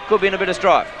trouble, could be in a bit of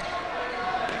strife.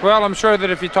 Well, I'm sure that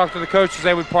if you talk to the coaches,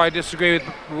 they would probably disagree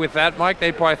with that, Mike.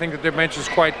 They probably think that their bench is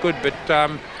quite good, but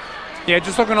yeah,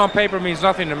 just looking on paper means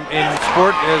nothing in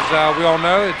sport, as we all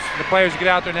know. It's the players get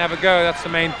out there and have a go. That's the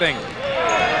main thing.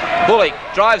 Bullock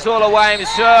drives all the way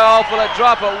himself. Will it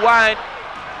drop? It won't.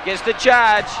 Gets the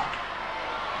charge.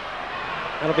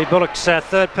 That'll be Bullock's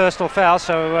third personal foul,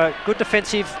 so good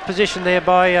defensive position there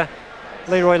by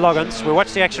Leroy Loggins. We'll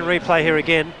watch the action replay here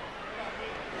again.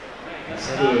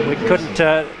 We couldn't,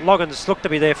 Loggins looked to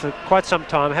be there for quite some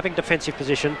time, having defensive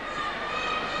position.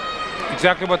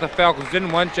 Exactly what the Falcons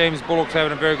didn't want. James Bullock's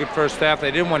having a very good first half.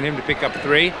 They didn't want him to pick up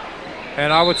 3.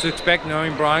 And I would suspect,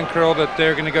 knowing Brian Curl, that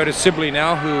they're going to go to Sibley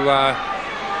now, who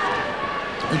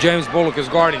James Bullock is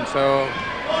guarding. So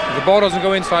if the ball doesn't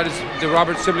go inside to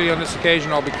Robert Sibley on this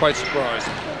occasion, I'll be quite surprised.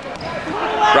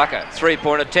 Rucker,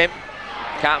 3-point attempt.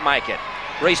 Can't make it.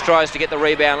 Rees tries to get the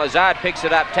rebound. Lazard picks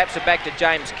it up, taps it back to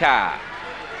James Carr.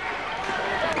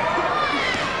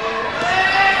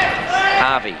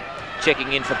 Harvey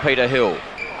checking in for Peter Hill.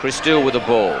 Chris Steele with the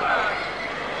ball.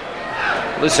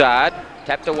 Lazard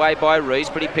tapped away by Rees,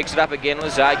 but he picks it up again.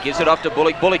 Lazard gives it off to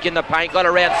Bullock. Bullock in the paint, got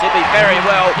around Sibley very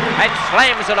well and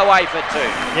slams it away for 2.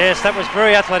 Yes, that was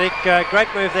very athletic. Great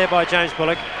move there by James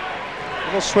Bullock.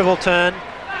 Little swivel turn.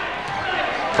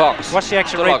 Fox. Watch the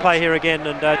action replay here again,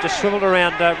 and just swiveled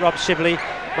around Rob Sibley,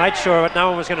 made sure that no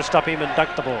one was going to stop him, and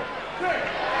dunked the ball.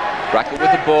 Rucker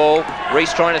with the ball.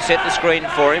 Rees trying to set the screen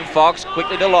for him. Fox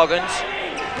quickly to Loggins.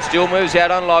 Still moves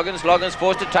out on Loggins. Loggins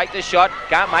forced to take the shot.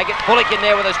 Can't make it. Bullock in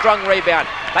there with a strong rebound.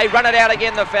 They run it out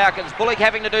again, the Falcons. Bullock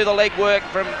having to do the leg work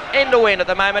from end to end at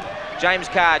the moment. James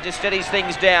Carr just steadies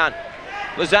things down.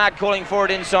 Lazard calling for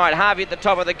it inside. Harvey at the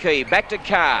top of the key. Back to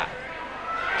Carr.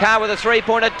 Carr with a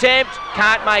 3-point attempt.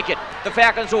 Can't make it. The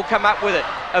Falcons will come up with it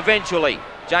eventually.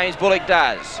 James Bullock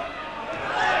does.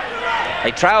 They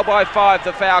trail by 5,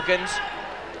 the Falcons.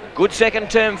 Good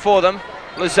second term for them.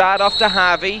 Lazard off to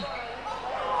Harvey.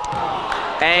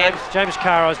 And James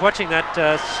Carr, I was watching that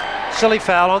silly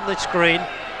foul on the screen.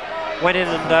 went in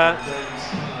and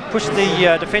pushed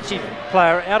the defensive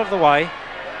player out of the way.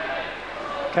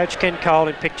 Coach Ken Cole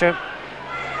in picture.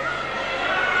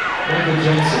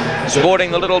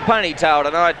 Sporting the little ponytail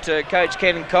tonight, Coach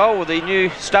Ken Cole with the new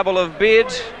stubble of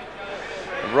beard.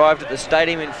 Arrived at the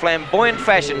stadium in flamboyant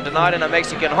fashion tonight in a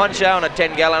Mexican honcho and a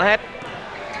 10-gallon hat.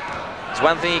 It's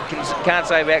one thing you can't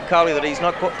say about Coley, that he's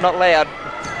not loud.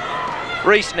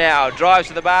 Reese now drives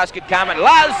to the basket, Carmen.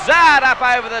 Lazard up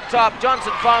over the top.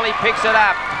 Johnson finally picks it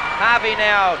up. Harvey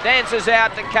now dances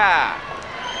out to Carr.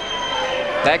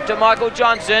 Back to Michael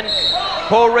Johnson.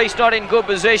 Paul Reese not in good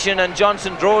position, and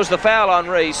Johnson draws the foul on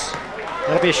Reese.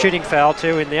 That'll be a shooting foul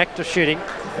too, in the act of shooting.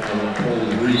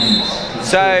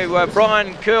 So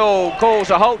Brian Curl calls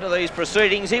a halt to these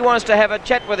proceedings. He wants to have a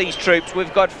chat with these troops.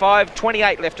 We've got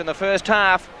 5:28 left in the first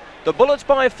half. The Bullets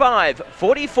by 5,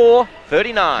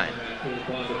 44-39.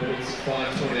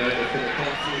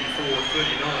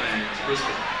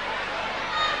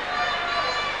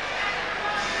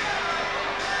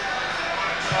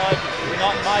 We're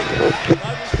not making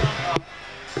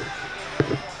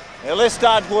now let's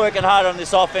start working hard on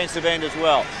this offensive end as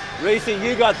well. Reese,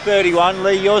 you got 31.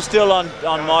 Lee, you're still on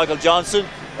Michael Johnson.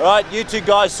 All right, you two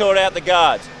guys sort out the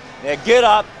guards. Now get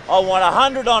up. I want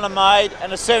 100 on a made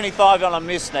and a 75 on a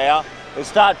miss now. Let's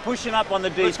start pushing up on the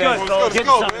defense. Get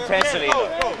some intensity.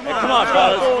 Now, come on,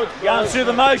 fellas. Going through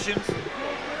the motions.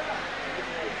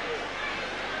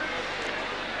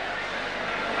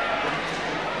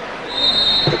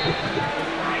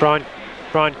 Brian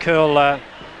Curl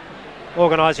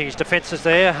organising his defences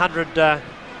there. 100,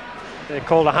 they're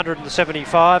called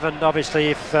 175, and obviously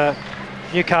if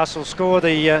Newcastle score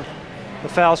the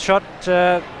foul shot,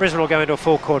 Brisbane will go into a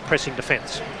full court pressing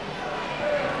defence.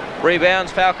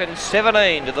 Rebounds, Falcons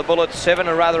 17 to the Bullets 7,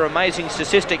 a rather amazing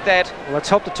statistic that. Well, it's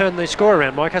helped to turn the score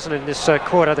around, Mike, hasn't it, in this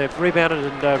quarter? They've rebounded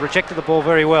and rejected the ball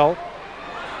very well.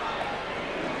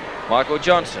 Michael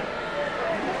Johnson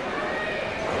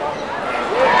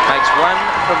makes 1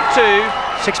 from 2.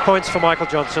 6 points for Michael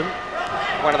Johnson.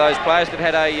 One of those players that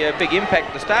had a big impact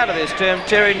at the start of this term.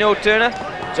 Terry Neil-Turner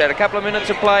has had a couple of minutes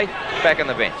of play, back on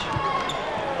the bench.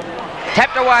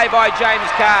 Tapped away by James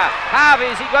Carr. Harvey,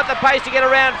 has he got the pace to get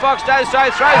around? Fox does so,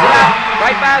 throws it up.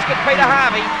 Great basket, Peter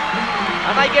Harvey.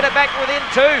 And they get it back within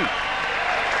 2.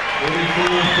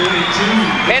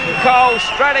 Ken Cole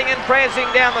strutting and prancing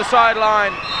down the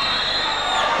sideline.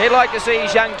 He'd like to see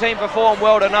his young team perform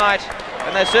well tonight,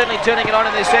 and they're certainly turning it on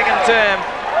in their second term.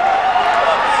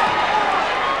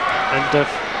 And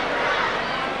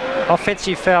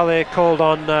offensive foul there called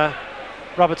on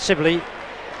Robert Sibley.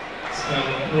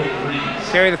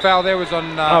 Terry, the foul there was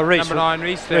on number 9,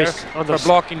 Reese, there, for a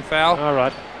blocking foul. All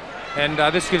right. And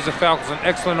this gives the Falcons an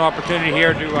excellent opportunity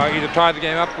here to either tie the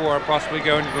game up or possibly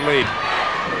go into the lead.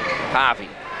 Harvey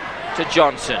to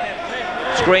Johnson.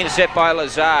 Screen set by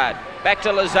Lazard. Back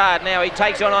to Lazard now. He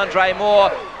takes on Andre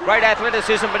Moore. Great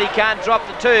athleticism, but he can't drop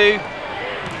the 2.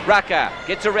 Rucker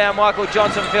gets around Michael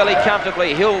Johnson fairly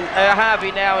comfortably.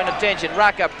 Harvey now in attention.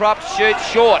 Rucker props, shoots,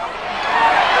 short.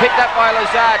 Picked up by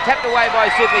Lazard, tapped away by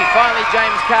Sibley. Finally,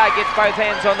 James Carr gets both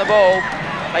hands on the ball.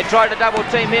 They try to double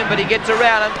team him, but he gets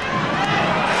around him.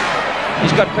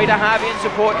 He's got Peter Harvey in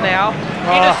support now.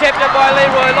 Intercepted by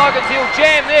Leroy Loggins. He'll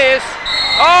jam this.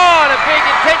 Oh, and a big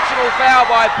intentional foul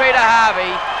by Peter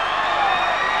Harvey.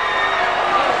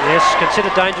 Yes,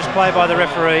 considered dangerous play by the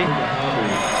referee.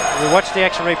 We watch the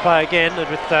action replay again, and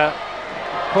with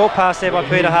ball pass there by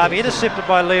Peter Harvey, intercepted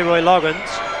by Leroy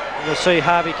Loggins. You'll see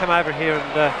Harvey come over here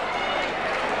and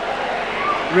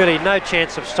really no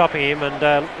chance of stopping him, and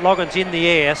Loggins in the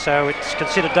air, so it's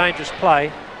considered dangerous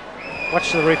play.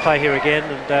 Watch the replay here again,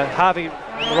 and Harvey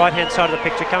on the right hand side of the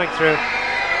picture coming through,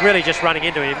 really just running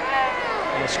into him.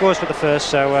 And scores for the first,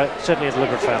 so certainly a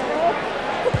deliberate foul.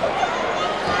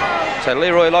 So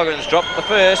Leroy Loggins dropped the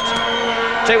first.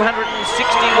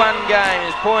 261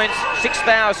 games, points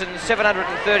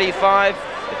 6,735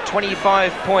 at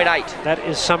 25.8. That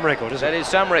is some record, isn't it? That is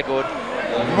some record.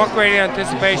 And what great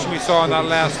anticipation we saw in that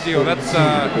last steal. That's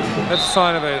a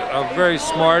sign of a very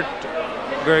smart,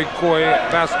 very coy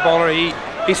basketballer.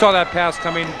 He saw that pass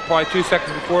coming probably 2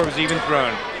 seconds before it was even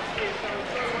thrown.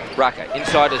 Rucker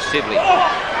inside to Sibley.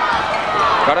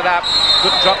 Got it up,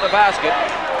 couldn't drop the basket.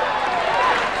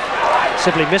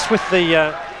 Sibley missed with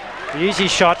the easy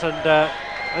shot, and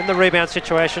in the rebound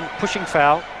situation, pushing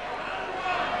foul.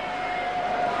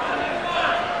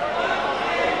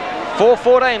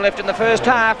 4:14 left in the first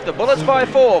half. The Bullets by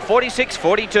 4,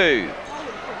 46-42.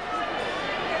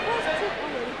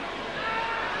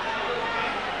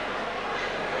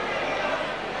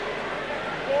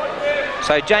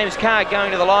 So James Carr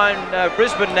going to the line.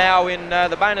 Brisbane now in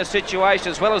the bonus situation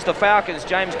as well as the Falcons.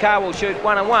 James Carr will shoot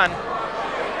 1-1.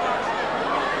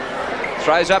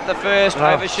 Throws up the first,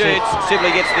 overshoots.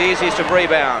 Sibley gets the easiest of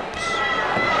rebounds.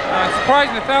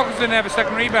 Surprising the Falcons didn't have a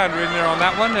second rebounder in there on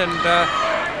that one, and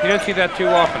you don't see that too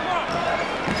often.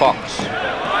 Fox.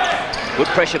 Good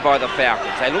pressure by the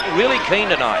Falcons. They look really keen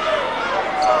tonight.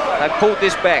 They've pulled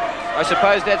this back. I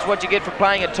suppose that's what you get for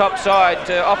playing a top side.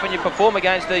 Often you perform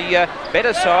against the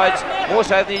better sides more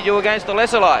so than you do against the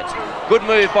lesser lights. Good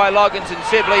move by Loggins and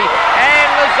Sibley. And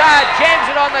Lazard jams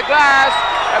it on the glass.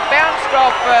 It bounced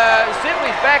off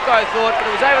Sibley's back, I thought, but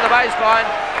it was over the baseline.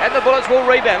 And the Bullets will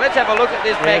rebound. Let's have a look at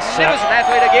this magnificent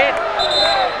athlete again.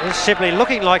 This Sibley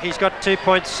looking like he's got 2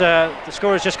 points. The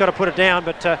scorer's just got to put it down,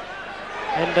 but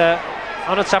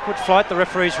on its upward flight, the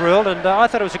referee's ruled, and I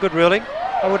thought it was a good ruling.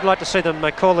 I would like to see them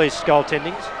call these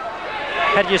goaltendings.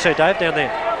 How did you see, Dave, down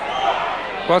there?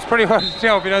 Well, it's pretty hard to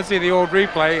tell if you don't see the old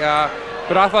replay,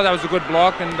 but I thought that was a good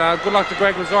block, and good luck to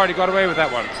Greg Lazard. He got away with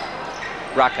that one.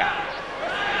 Rucker.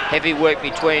 Heavy work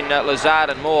between Lazard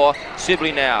and Moore.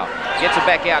 Sibley now gets it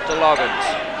back out to Loggins.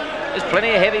 There's plenty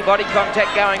of heavy body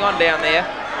contact going on down there.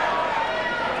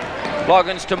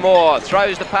 Loggins to Moore,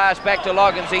 throws the pass back to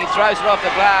Loggins. He throws it off the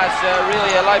glass,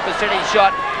 really a low percentage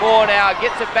shot. Moore now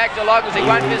gets it back to Loggins. He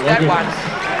won't miss that one.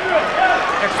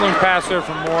 Excellent passer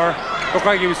from Moore. Looked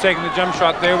like he was taking the jump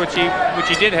shot there, which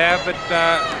he did have, but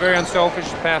very unselfish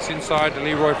pass inside to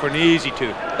Leroy for an easy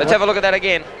two. Let's have a look at that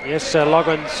again. Yes,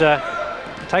 Loggins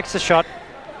takes the shot.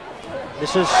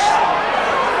 This is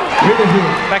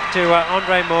back to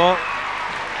Andre Moore.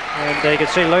 And you can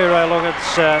see Leroy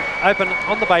Loggins open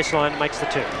on the baseline, makes the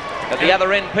two. At the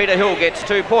other end, Peter Hill gets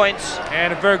 2 points.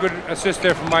 And a very good assist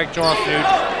there from Mike Johnson,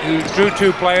 who drew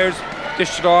 2 players,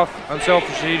 dished it off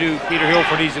unselfishly to Peter Hill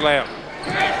for an easy layup.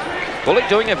 Bullock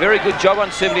doing a very good job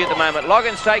on Sibley at the moment.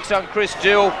 Loggins takes on Chris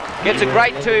Dill, gets a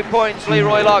great 2 points,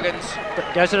 Leroy Loggins.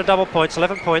 Goes into double points,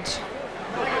 11 points.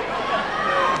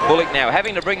 Bullock now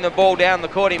having to bring the ball down the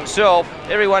court himself.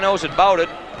 Everyone else had bolted.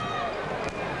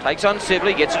 Takes on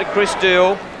Sibley, gets it to Chris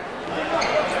Dill.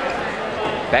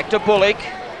 Back to Bullock.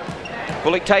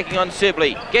 Bullock taking on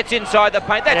Sibley. Gets inside the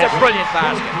paint. That's a brilliant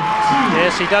basket.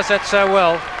 Yes, he does that so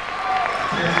well.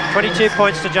 22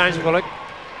 points to James Bullock.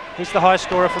 He's the high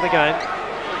scorer for the game.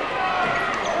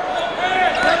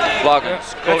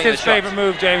 Loggins That's his favourite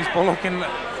move, James Bullock. And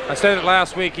I said it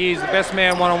last week, he's the best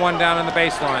man one-on-one down in the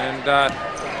baseline. And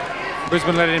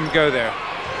Brisbane let him go there.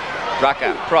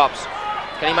 Rucker, props.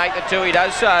 Can he make the 2? He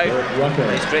does so.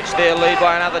 They stretch their lead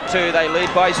by another 2. They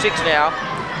lead by 6 now.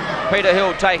 Peter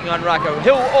Hill taking on Rucker.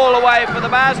 Hill all the way for the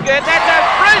basket. That's a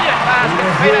brilliant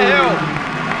basket, Peter Hill.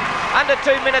 Under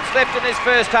 2 minutes left in this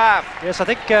first half. Yes, I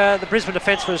think the Brisbane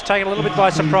defence was taken a little bit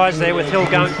by surprise there with Hill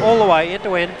going all the way end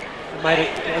to end and made it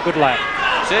a good lay.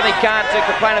 Certainly can't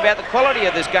complain about the quality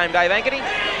of this game, Dave Ankeny.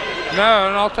 No,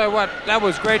 and I'll tell you what, that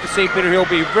was great to see Peter Hill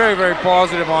be very, very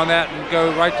positive on that and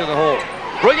go right to the hole.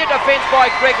 Brilliant defence by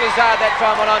Greg Lazard that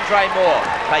time on Andre Moore.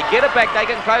 They get it back, they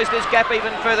can close this gap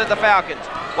even further, the Falcons.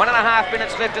 1.5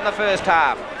 minutes left in the first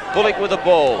half. Bullock with the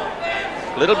ball.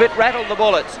 A little bit rattled, the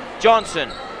Bullets.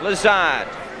 Johnson, Lazard.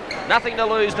 Nothing to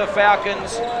lose, the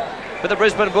Falcons. But the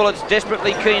Brisbane Bullets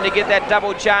desperately keen to get that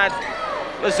double chance.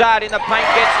 Lazard in the paint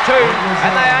gets 2,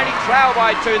 and they only trail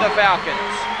by 2, the Falcons.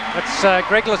 That's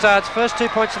Greg Lazard's first 2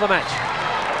 points of the match.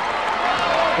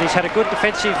 He's had a good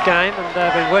defensive game and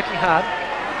been working hard.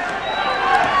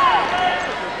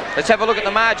 Let's have a look at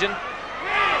the margin.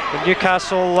 The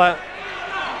Newcastle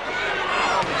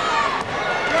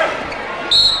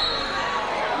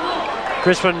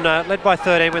Brisbane led by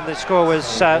 13 when the score was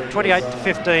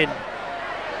 28-15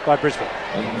 by Brisbane.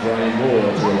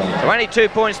 So only 2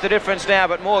 points the difference now,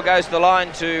 but Moore goes to the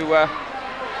line to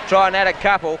try and add a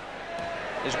couple.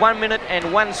 There's 1 minute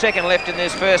and 1 second left in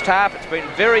this first half. It's been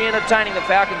very entertaining. The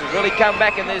Falcons have really come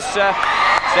back in this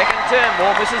second term.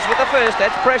 Moore misses with the first.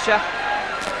 That's pressure.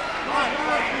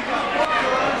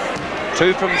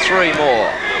 2 from 3 more.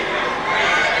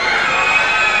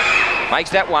 Makes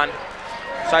that one.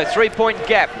 So 3-point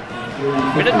gap.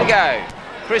 Minute to go.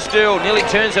 Chris Dill nearly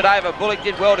turns it over. Bullock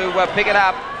did well to pick it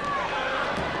up.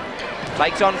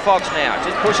 Takes on Fox now.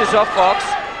 Just pushes off Fox.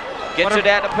 Gets it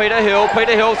out to Peter Hill.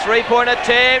 Peter Hill, 3-point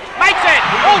attempt. Makes it!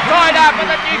 All tied up at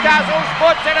the Newcastle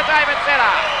Sports Entertainment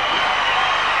Centre.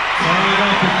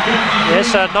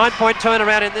 Yes, a 9-point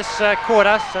turnaround in this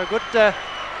quarter. So good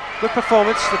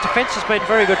performance. The defence has been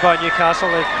very good by Newcastle.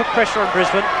 They've put pressure on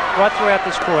Brisbane right throughout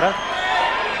this quarter.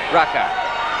 Rucker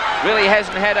really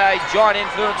hasn't had a giant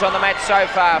influence on the match so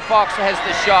far. Fox has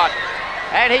the shot.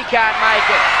 and he can't make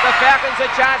it. The Falcons a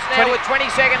chance now with 20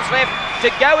 seconds left to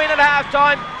go in at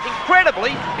half-time,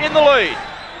 incredibly in the lead.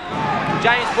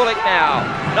 James Bullock now,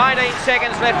 19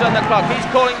 seconds left on the clock. He's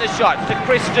calling the shots to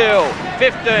Chris Steele,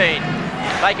 15.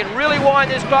 They can really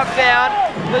wind this clock down.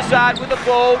 Lazard with the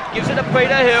ball, gives it to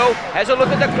Peter Hill, has a look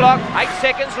at the clock, 8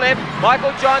 seconds left.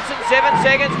 Michael Johnson, 7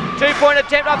 seconds, 2-point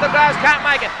attempt off the glass, can't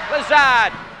make it.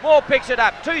 Lazard, Moore picks it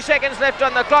up, 2 seconds left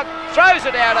on the clock, throws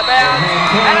it out of bounds,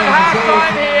 and at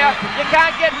half-time here, you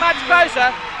can't get much closer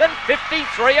than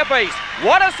 53 apiece.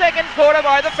 What a second quarter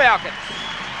by the Falcons.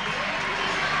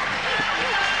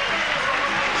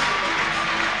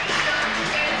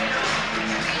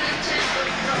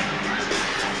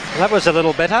 That was a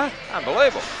little better.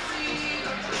 Unbelievable.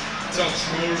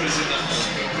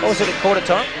 What was it at quarter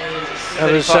time?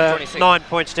 It was 9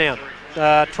 points down.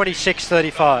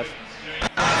 26-35.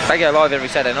 They go live every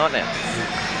Saturday night now.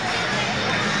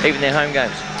 Even their home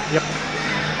games. Yep.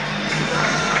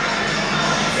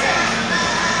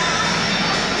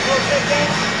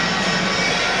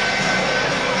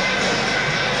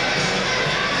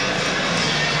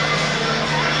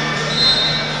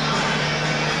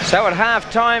 So at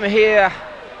half-time here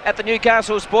at the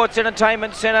Newcastle Sports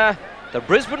Entertainment Centre, the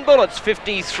Brisbane Bullets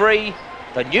 53,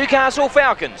 the Newcastle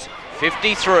Falcons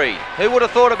 53. Who would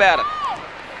have thought about it?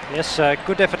 Yes,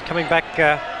 good effort coming back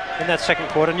in that second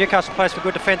quarter. Newcastle plays for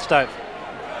good defence, Dave.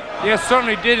 Yes,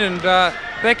 certainly did, and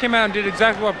they came out and did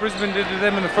exactly what Brisbane did to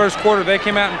them in the first quarter. They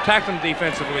came out and attacked them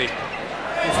defensively.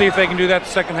 We'll see if they can do that the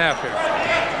second half here.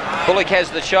 Bullock has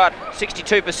the shot,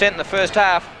 62% in the first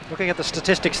half. Looking at the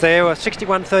statistics there,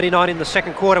 61-39 in the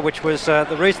second quarter, which was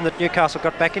the reason that Newcastle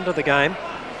got back into the game.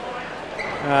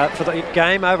 For the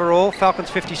game overall, Falcons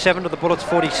 57 to the Bullets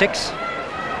 46.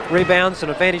 Rebounds, an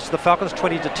advantage to the Falcons,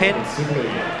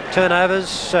 20-10.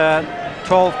 Turnovers,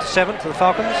 12-7 to the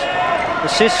Falcons.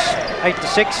 Assists,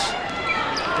 8-6.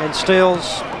 And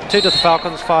steals, 2 to the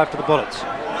Falcons, 5 to the Bullets.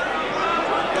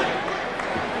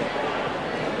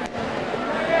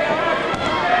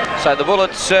 So the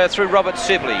Bullets, through Robert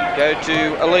Sibley, go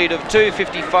to a lead of 2,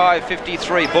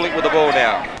 55-53. Bullock with the ball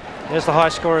now. There's the high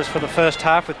scorers for the first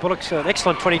half, with Bullock an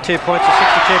excellent 22 points or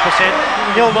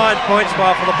 62%. Hill 9 points,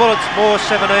 while for the Bullets, Moore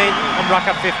 17 and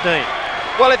Rucker 15.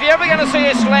 Well, if you're ever going to see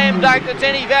a slam dunk that's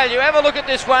any value, have a look at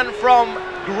this one from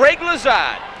Greg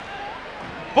Lazard.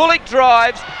 Bullock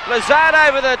drives, Lazard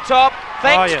over the top,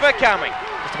 thanks for coming.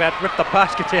 Just about ripped the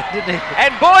basket down, didn't he?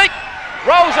 And Bullock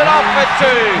rolls it off for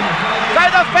 2. So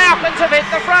the Falcons have hit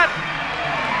the front.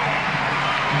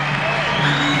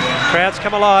 Crowds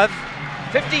come alive.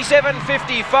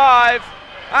 57-55.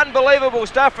 Unbelievable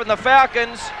stuff from the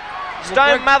Falcons.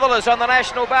 Stone motherless on the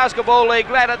National Basketball League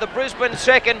ladder. The Brisbane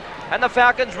second, and the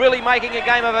Falcons really making a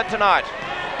game of it tonight.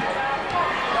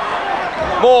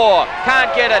 Moore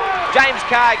can't get it. James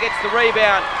Carr gets the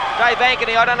rebound. Dave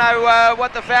Ankeny, I don't know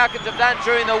what the Falcons have done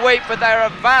during the week, but they're a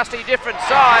vastly different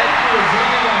side.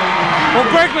 Well,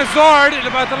 Greg Lazard, in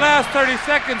about the last 30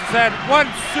 seconds, has had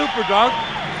one super dunk,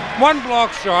 one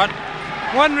block shot,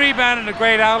 one rebound and a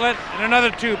great outlet, and another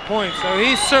 2 points. So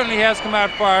he certainly has come out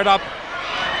fired up.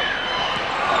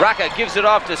 Rucker gives it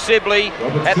off to Sibley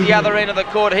at the other end of the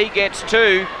court. He gets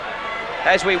 2,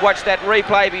 as we watched that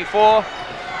replay before.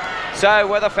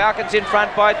 So the Falcons in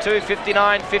front by 2,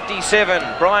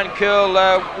 59-57. Brian Curl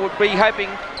would be hoping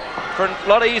for a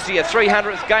lot easier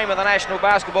 300th game of the National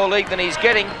Basketball League than he's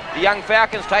getting. The young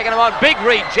Falcons taking him on. Big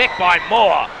reject by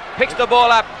Moore. Picks the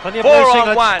ball up. 4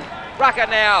 on 1. Rucker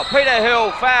now. Peter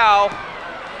Hill foul.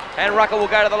 And Rucker will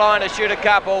go to the line to shoot a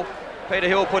couple. Peter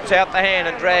Hill puts out the hand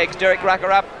and drags Derek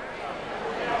Rucker up.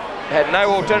 Had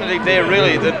no alternative there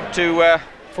really than to...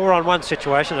 4 on 1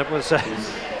 situation. It was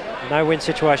no-win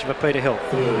situation for Peter Hill.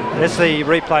 There's the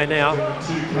replay now.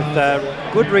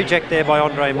 With good reject there by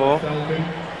Andre Moore.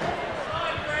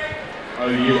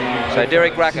 So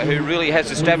Derek Rucker, who really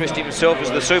has established himself as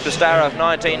the superstar of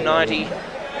 1990.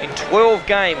 In 12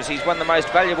 games, he's won the Most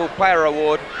Valuable Player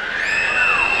Award.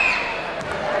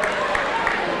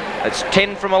 It's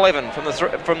 10 from 11 from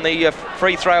the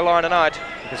free throw line tonight.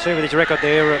 You can see with his record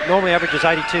there, normally averages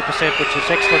 82%, which is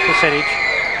excellent percentage.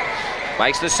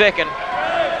 Makes the second.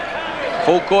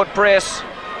 Full court press.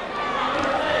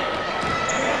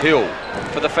 Hill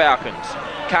for the Falcons.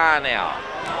 Carr now.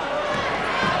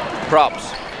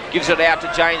 Props. Gives it out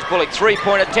to James Bullock.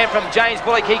 3-point attempt from James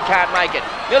Bullock. He can't make it.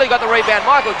 Nearly got the rebound.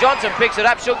 Michael Johnson picks it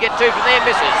up. She'll get 2 from there.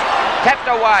 Misses. Tapped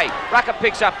away. Rucker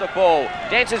picks up the ball.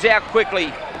 Dances out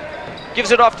quickly.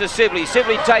 Gives it off to Sibley.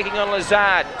 Sibley taking on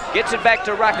Lazard. Gets it back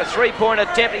to Rucker. 3-point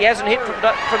attempt. He hasn't hit from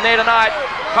there tonight.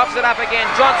 Pops it up again.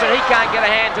 Johnson, he can't get a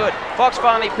hand to it. Fox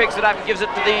finally picks it up and gives it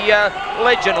to the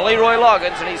legend, Leroy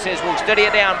Loggins, and he says, we'll steady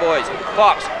it down, boys.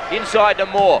 Fox inside to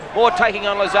Moore. Moore taking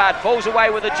on Lazard. Falls away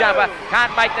with a jumper.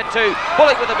 Can't make the two.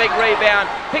 Bullock with a big rebound.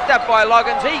 Picked up by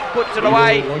Loggins. He puts it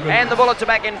away, and the Bullets are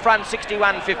back in front,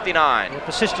 61-59. Well,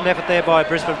 persistent effort there by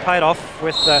Brisbane paid off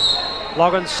with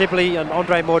Loggins, Sibley and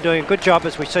Andre Moore doing a good job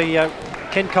as we see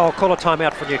Ken Cole call a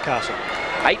timeout for Newcastle.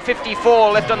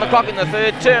 8:54 left on the clock in the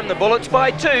third term. The Bullets by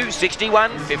 2,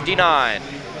 61-59.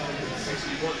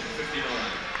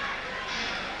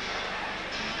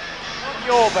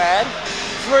 You're bad.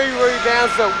 3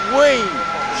 rebounds that we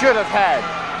should have had.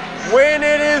 When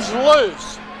it is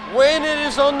loose, when it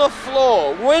is on the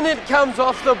floor, when it comes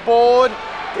off the board,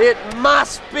 it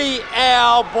must be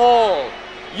our ball.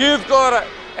 You've got to,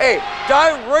 hey,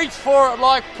 don't reach for it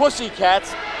like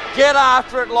pussycats. Get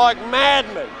after it like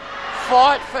madmen.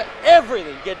 Fight for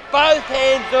everything. Get both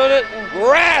hands on it and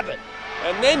grab it.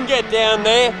 And then get down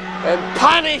there and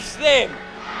punish them.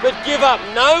 But give up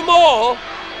no more.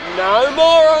 No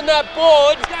more on that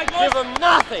board. Give them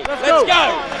nothing. Let's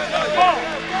go.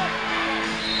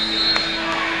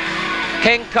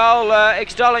 Ken Cole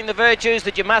extolling the virtues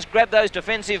that you must grab those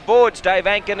defensive boards, Dave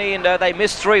Ankeny, and they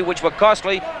missed 3, which were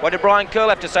costly. What did Brian Curl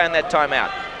have to say in that timeout?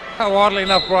 How oddly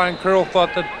enough, Brian Curl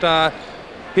thought that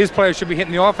his players should be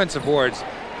hitting the offensive boards.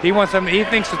 He wants them. He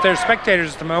thinks that they're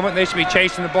spectators at the moment. They should be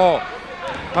chasing the ball.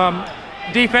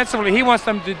 Defensively, he wants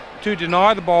them to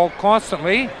deny the ball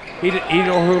constantly.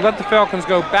 He'll let the Falcons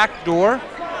go back door,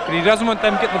 but he doesn't want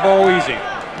them getting the ball easy.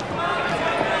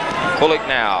 Bullock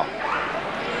now.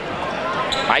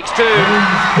 Makes 2.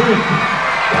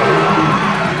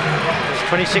 There's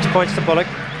 26 points to Bullock.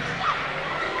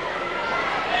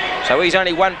 So he's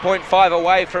only 1.5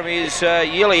 away from his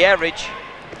yearly average.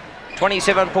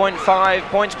 27.5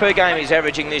 points per game he's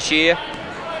averaging this year.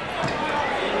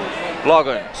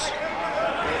 Loggins.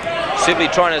 Sibley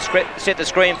trying to set the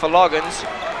screen for Loggins.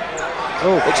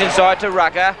 Ooh. Looks inside to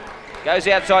Rucker. Goes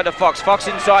outside to Fox. Fox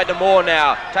inside to Moore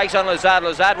now. Takes on Lazard.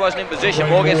 Lazard wasn't in position.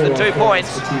 Moore gets the 2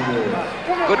 points.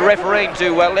 Good refereeing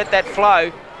to let that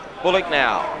flow. Bullock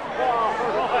now.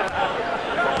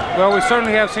 Well, we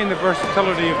certainly have seen the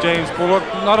versatility of James Bullock.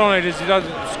 Not only does he do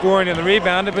the scoring and the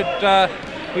rebounding, but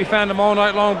we found him all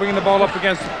night long bringing the ball up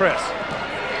against the press.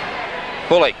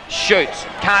 Bullock shoots.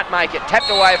 Can't make it. Tapped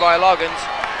away by Loggins.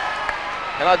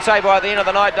 And I'd say by the end of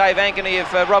the night, Dave Ankeny,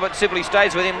 if Robert Sibley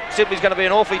stays with him, Sibley's going to be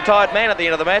an awfully tired man at the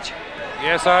end of the match.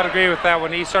 Yes, I'd agree with that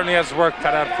one. He certainly has his work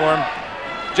cut out for him.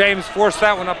 James forced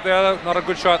that one up there, though. Not a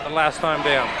good shot the last time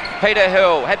down. Peter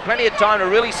Hill had plenty of time to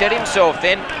really set himself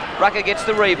then. Rucker gets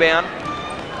the rebound.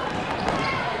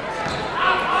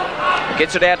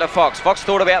 Gets it out to Fox. Fox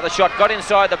thought about the shot, got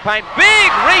inside the paint. Big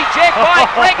reject by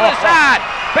Greg Lazard.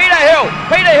 Peter Hill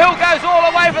goes all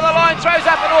the way for the line, throws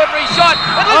up an ordinary shot,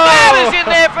 and Lazard is in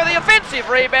there for the offensive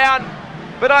rebound.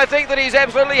 But I think that he's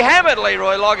absolutely hammered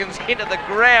Leroy Loggins into the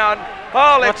ground.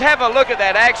 Oh, let's have a look at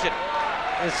that action.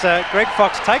 As Greg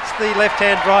Fox takes the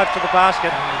left-hand drive to the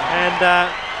basket, and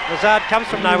Lazard comes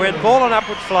from nowhere, ball on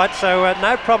upward flight, so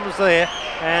no problems there,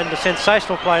 and a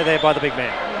sensational play there by the big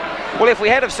man. Well, if we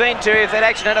had have seen, Terry, if that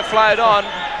action had have flowed on,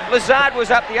 Lazard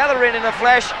was up the other end in a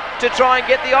flash to try and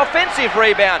get the offensive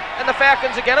rebound, and the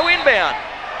Falcons are going to inbound.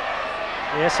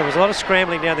 Yes, there was a lot of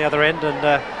scrambling down the other end, and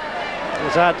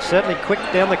Lazard certainly quick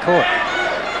down the court.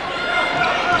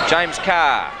 James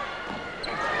Carr.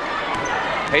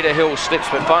 Peter Hill slips,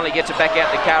 but finally gets it back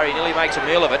out to Carr. He nearly makes a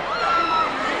meal of it.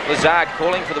 Lazard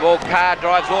calling for the ball. Carr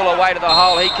drives all the way to the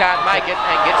hole. He can't make it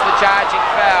and gets the charging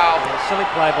foul. Yeah, silly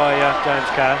play by James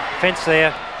Carr. Fence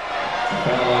there.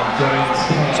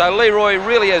 So Leroy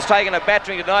really has taken a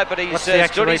battering tonight, but he's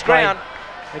stood his ground.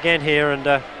 Again here, and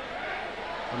I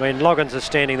mean, Loggins is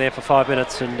standing there for 5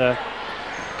 minutes, and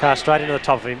Carr straight into the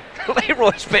top of him.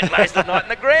 Leroy spent most of the night in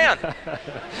the ground.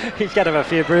 He's going to have a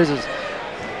few bruises.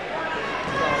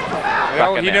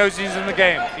 Well, he knows he's in the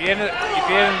game. If you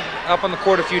end up on the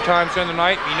court a few times during the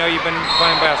night, you know you've been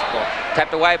playing basketball.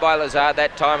 Tapped away by Lazard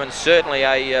that time, and certainly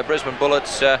a Brisbane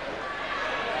Bullets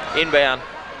inbound.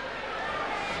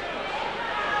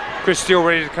 Chris Steele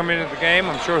ready to come into the game.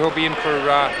 I'm sure he'll be in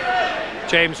for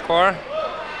James Carr.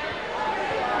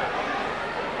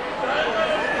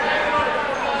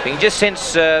 You can just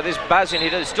sense this buzz in here.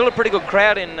 There's still a pretty good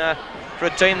crowd in for a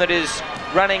team that is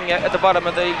running at the bottom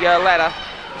of the ladder.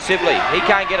 Sibley, he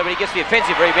can't get it, but he gets the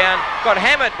offensive rebound. Got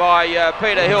hammered by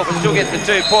Peter Hill, but still gets the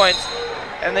 2 points.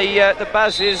 And the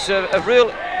buzz is a real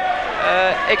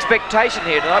expectation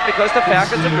here tonight, because the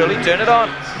Falcons have really turned it on.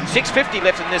 6:50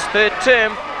 left in this third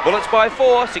term. Bullets by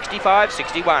 4,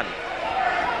 65-61.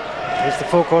 Here's the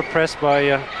full court press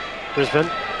by Brisbane.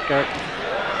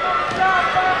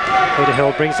 Peter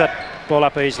Hill brings that ball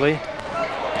up easily.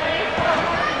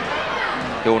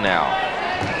 Hill now.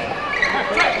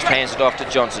 Just hands it off to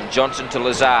Johnson. Johnson to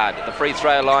Lazard. At the free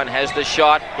throw line has the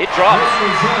shot. It drops.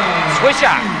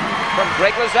 Swisher from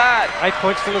Greg Lazard. 8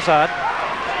 points for Lazard.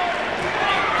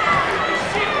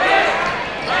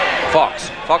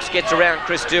 Fox gets around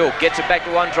Chris Dill. Gets it back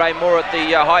to Andre Moore at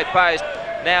the high post.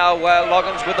 Now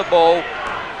Loggins with the ball.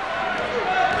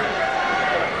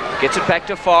 Gets it back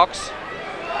to Fox.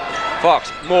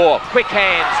 Moore, quick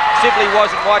hands. Sibley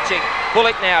wasn't watching.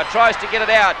 Bullock now tries to get it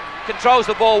out. Controls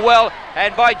the ball well.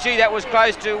 And by gee, that was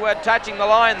close to touching the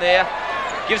line there.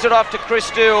 Gives it off to Chris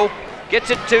Dill. Gets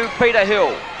it to Peter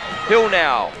Hill. Hill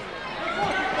now.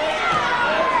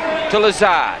 To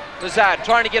Lazard. Lazard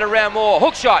trying to get around Moore.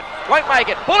 Hook shot. Won't make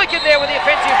it. Bullock in there with the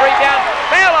offensive rebound.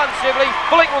 Foul on Sibley.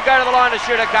 Bullock will go to the line to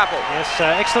shoot a couple. Yes,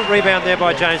 excellent rebound there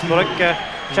by James Bullock.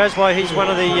 Shows why he's one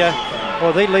of the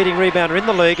leading rebounder in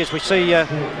the league, as we see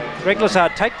Greg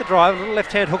Lazard take the drive, a little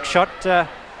left-hand hook shot.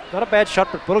 Not a bad shot,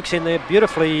 but Bullock's in there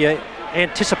beautifully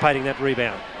anticipating that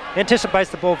rebound.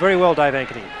 Anticipates the ball very well, Dave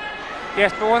Ankeny.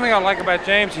 Yes, but one thing I like about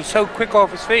James, he's so quick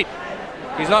off his feet.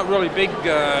 He's not really big,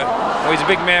 well, he's a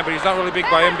big man, but he's not really big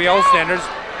by NBL standards.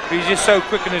 But he's just so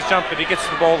quick in his jump that he gets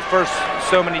the ball first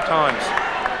so many times.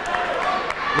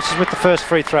 This is with the first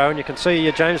free throw, and you can see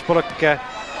James Bullock,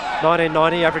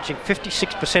 1990, averaging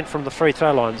 56% from the free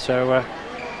throw line. So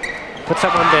puts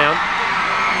that one down.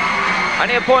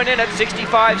 Only a point in it,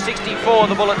 65-64,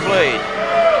 the Bullets lead.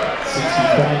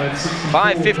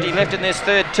 5:50 left in this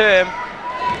third term.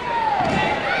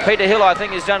 Peter Hill, I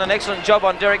think, has done an excellent job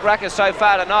on Derek Rucker so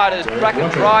far tonight, as Rucker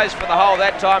tries for the hole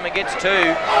that time and gets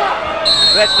two.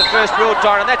 That's the first real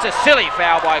time, and that's a silly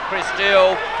foul by Chris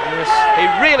Dill. Yes. He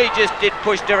really just did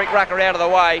push Derek Rucker out of the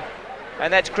way,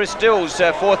 and that's Chris Dill's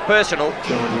fourth personal.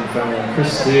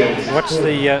 Watch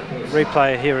the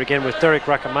replay here again with Derek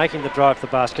Rucker making the drive to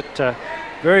the basket.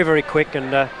 Very, very quick,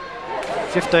 and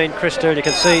 15 Chris Dill, you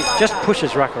can see, just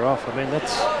pushes Rucker off. I mean,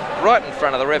 that's right in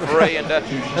front of the referee, and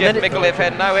Jeff Mikulev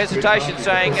had no hesitation,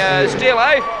 saying, steal,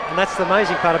 eh? And that's the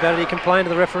amazing part about it. He complained to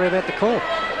the referee about the call.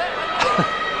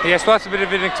 Yes, lots of bit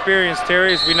of inexperience,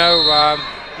 Terry, as we know,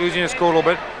 losing a score a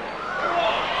little bit.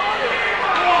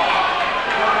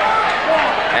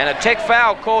 And a tech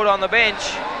foul called on the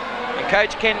bench. And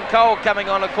Coach Ken Cole coming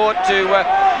on the court to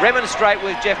remonstrate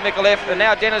with Jeff Mikulev. And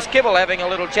now Dennis Kibble having a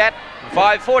little chat.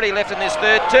 5:40 left in this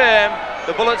third term.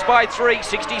 The Bullets by 3,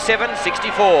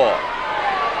 67-64.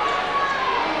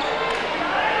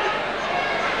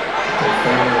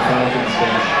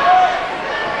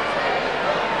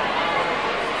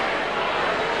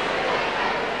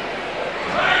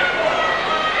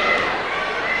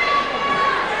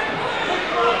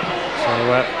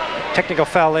 Technical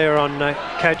foul there on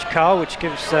Coach Cole, which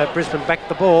gives Brisbane back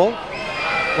the ball.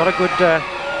 Not a good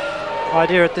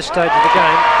idea at this stage of the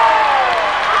game.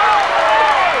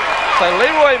 So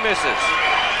Leroy misses.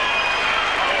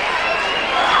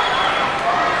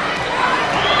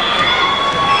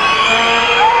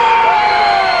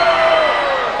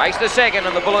 Makes the second,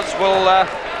 and the Bullets will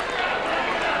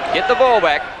get the ball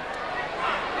back.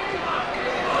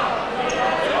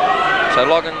 So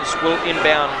Loggins will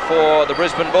inbound for the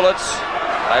Brisbane Bullets.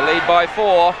 They lead by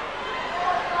 4.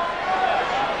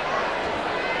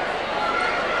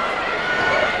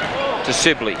 To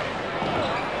Sibley.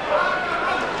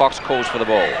 Fox calls for the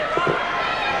ball.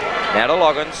 Now to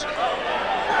Loggins.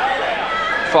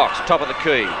 Fox, top of the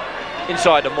key.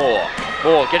 Inside to Moore.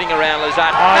 Moore getting around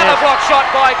Lazard. Another block shot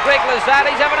by Greg Lazard.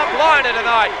 He's having a blinder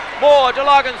tonight. Moore to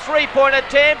Loggins, 3-point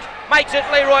attempt. Makes it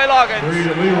Leroy Loggins.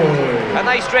 And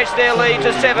they stretch their lead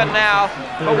to 7 now.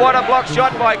 But what a block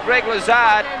shot by Greg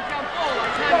Lazard.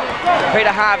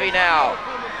 Peter Harvey now.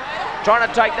 Trying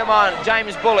to take them on.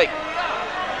 James Bullock.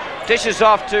 Dishes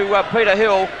off to Peter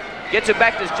Hill. Gets it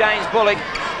back to James Bullock.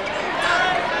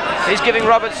 He's giving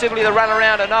Robert Sibley the run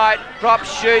around tonight.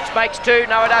 Drops, shoots, makes 2.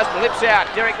 No, it doesn't. Lips out.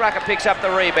 Derek Rucker picks up the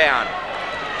rebound.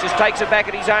 Just takes it back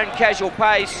at his own casual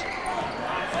pace.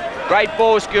 Great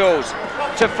ball skills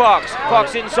to Fox.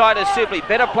 Fox inside to Sibley.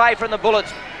 Better play from the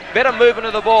Bullets. Better movement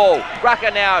of the ball.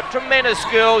 Rucker now, tremendous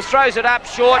skills. Throws it up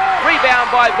short. Rebound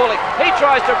by Bullock. He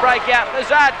tries to break out.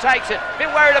 Lazard takes it.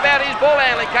 Bit worried about his ball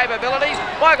handling capabilities.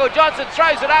 Michael Johnson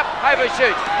throws it up.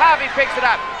 Overshoots. Harvey picks it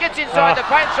up. Gets inside the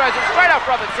paint. Throws it straight off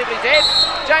Robert Sibley's head.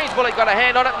 James Bullock got a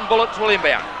hand on it, and Bullets will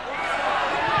inbound.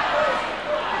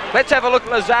 Let's have a look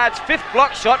at Lazard's 5th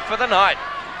block shot for the night.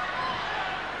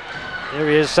 There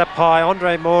he is, up high.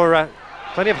 Andre Moore,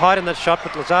 plenty of height in that shot,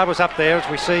 but Lazard was up there, as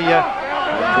we see.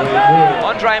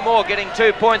 Andre Moore getting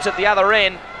 2 points at the other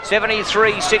end,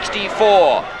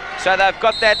 73-64. So they've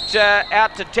got that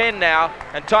out to 10 now,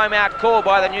 and timeout call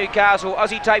by the Newcastle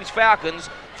Aussie Tapes Falcons.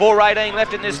 4:18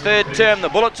 left in this third term. The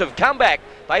Bullets have come back.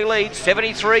 They lead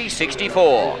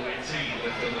 73-64.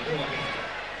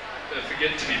 Don't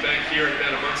forget to be back here in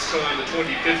about a month's time, the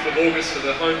 25th of August, for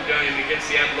the home game against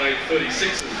the Adelaide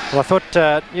 36ers. Well, I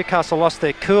thought Newcastle lost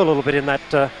their cool a little bit in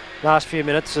that last few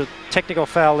minutes. A technical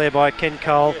foul there by Ken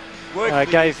Cole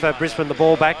gave Brisbane the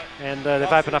ball back, and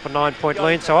they've opened up a 9-point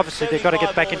lead. So obviously they've got to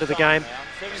get back into the game,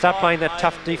 start playing that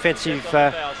tough defensive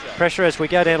pressure as we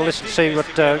go down to listen to see what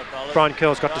Brian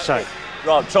Curl's got to say.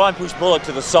 Right, try and push Bullock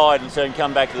to the side and so he can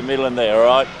come back to the middle in there, all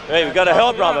right? Hey, we've got to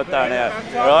help Robert though now,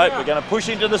 all right? We're going to push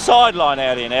him to the sideline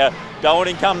out here now. Don't want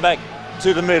him to come back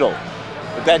to the middle.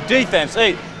 But that defence,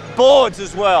 boards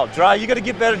as well. Dre, you've got to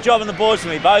get a better job on the boards for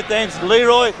me, both ends.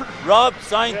 Leroy, Rob,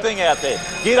 same thing out there.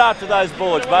 Get after those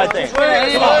boards, both ends. Come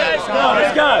on,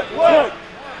 let's go.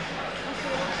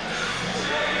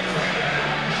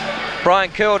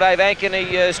 Brian Curl, Dave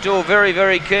Ankeny, still very,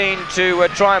 very keen to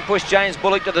try and push James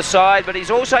Bullock to the side, but he's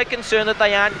also concerned that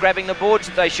they aren't grabbing the boards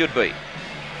that they should be.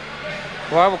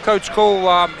 Well, Coach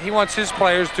Cole, he wants his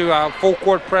players to full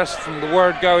court press from the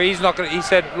word go. He's not going to. He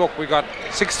said, "Look, we got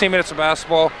 16 minutes of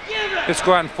basketball. Let's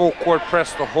go out and full court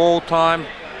press the whole time.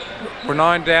 We're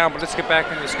 9 down, but let's get back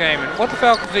in this game." And what the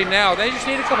Falcons need now, they just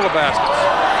need a couple of baskets.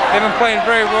 They've been playing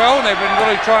very well, and they've been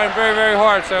really trying very, very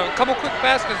hard. So a couple quick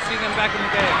baskets, see them back in the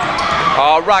game.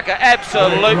 Oh, Rucker,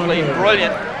 absolutely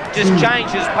brilliant. Just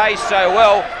changed his pace so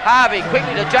well. Harvey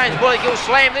quickly to James Bullock. He'll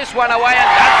slam this one away and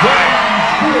done for him.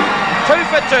 2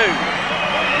 for 2.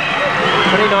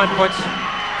 29 points.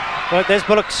 Well, there's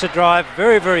Bullock's drive,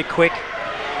 very, very quick.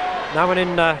 No one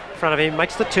in front of him,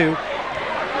 makes the 2.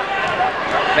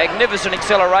 Magnificent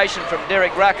acceleration from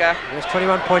Derek Rucker. There's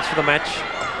 21 points for the match.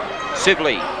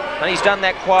 Sibley, and he's done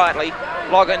that quietly.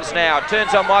 Loggins now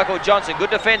turns on Michael Johnson. Good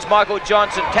defence, Michael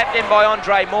Johnson. Tapped in by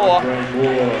Andre Moore.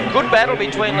 Good battle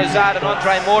between Lazard and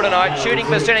Andre Moore tonight. Shooting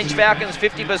percentage, Falcons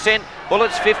 50%,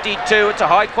 Bullets 52. It's a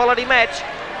high-quality match.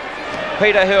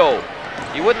 Peter Hill.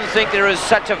 You wouldn't think there is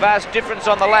such a vast difference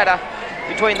on the ladder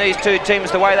between these two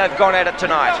teams the way they've gone at it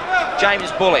tonight.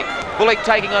 James Bullock. Bullock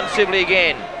taking on Sibley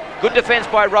again. Good defence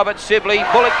by Robert Sibley.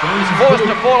 Bullock is forced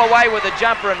to fall away with a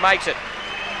jumper and makes it.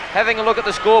 Having a look at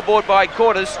the scoreboard by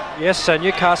quarters. Yes, so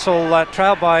Newcastle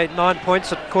trailed by 9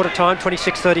 points at quarter time,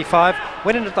 26-35.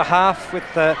 Went into the half with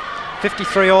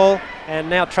 53 all, and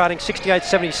now trailing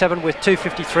 68-77 with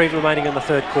 2:53 remaining in the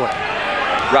third quarter.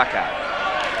 Rucker.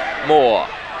 Moore.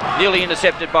 Nearly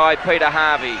intercepted by Peter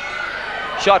Harvey.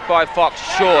 Shot by Fox,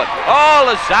 short. Oh,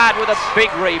 Lazard with a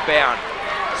big rebound.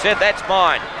 Said that's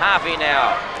mine. Harvey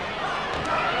now.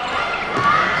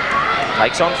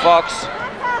 Takes on Fox.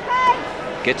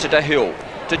 Gets it to Hill,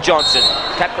 to Johnson,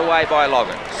 tapped away by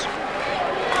Loggins.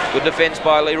 Good defence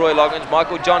by Leroy Loggins.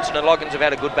 Michael Johnson and Loggins have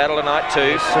had a good battle tonight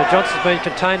too. So Johnson's been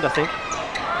contained, I think.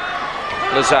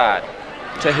 Lazard,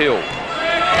 to Hill,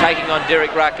 taking on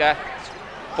Derek Rucker.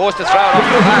 Forced to throw it off the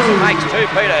glass and makes 2,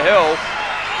 Peter Hill.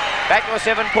 Back to a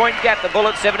 7-point gap, the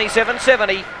Bullets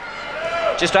 77-70.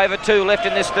 Just over 2 left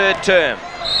in this third term.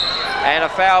 And a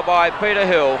foul by Peter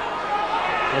Hill.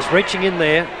 He's reaching in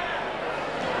there.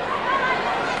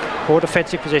 4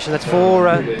 defensive possession. That's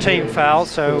 4 team fouls,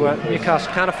 so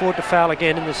Newcastle can't afford to foul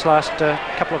again in this last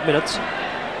couple of minutes.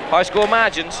 High score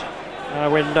margins.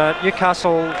 When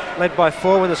Newcastle led by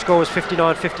 4 when the score was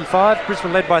 59-55,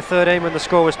 Brisbane led by 13 when the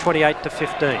score was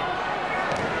 28-15.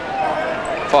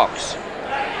 Fox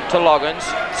to Loggins,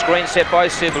 screen set by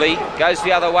Sibley, goes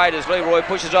the other way as Leroy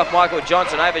pushes off Michael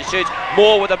Johnson, overshoots.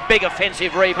 Moore with a big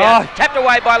offensive rebound, tapped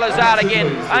away by Lazard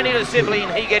again, only to Sibley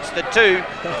and he gets the 2.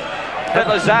 But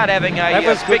Lazard having a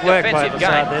big defensive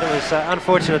game. It was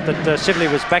unfortunate that Sibley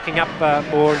was backing up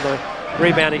more in the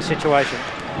rebounding situation.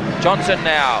 Johnson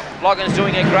now. Loggins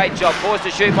doing a great job. Forced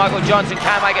to shoot. Michael Johnson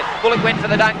can't make it. Bullock went for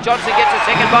the dunk. Johnson gets a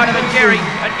second bite of a cherry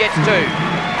and gets 2.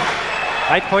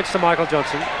 8 points to Michael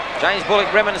Johnson. James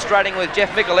Bullock remonstrating with Jeff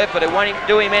Micallef, but it won't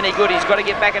do him any good. He's got to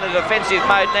get back into defensive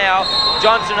mode now.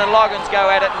 Johnson and Loggins go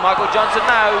at it, and Michael Johnson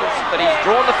knows, but he's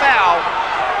drawn the foul.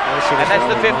 And that's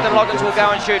the 5th, and Loggins will go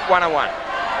and shoot 1-on-1.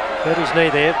 Hurt his knee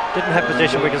there, didn't have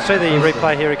possession. We can see the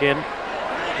replay here again.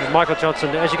 And Michael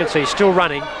Johnson, as you can see, still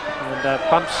running and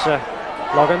bumps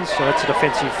Loggins, so that's a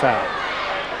defensive foul.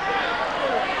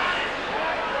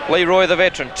 Leroy, the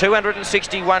veteran,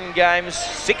 261 games,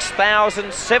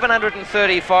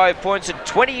 6,735 points and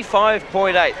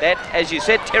 25.8. That, as you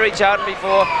said, Terry Charlton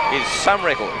before, is some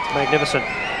record. It's magnificent.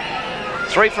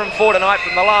 3 from 4 tonight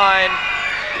from the line.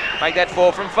 Make that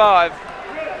 4 from 5.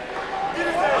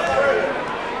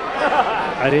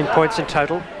 18 points in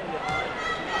total.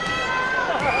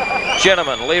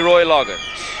 Gentleman, Leroy Loggins.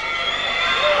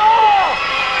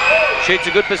 Shoots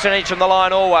a good percentage from the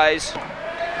line always.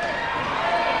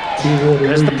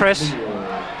 There's the press.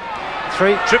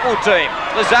 3. Triple team.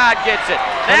 Lazard gets it.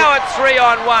 Now it's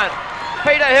 3-on-1.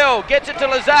 Peter Hill gets it to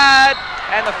Lazard,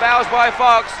 and the foul's by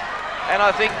Fox. And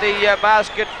I think the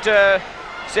basket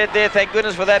said there, thank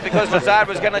goodness for that, because Lazard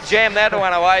was going to jam that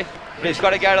one away. He's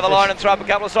got to go to the line and throw up a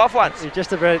couple of soft ones. He's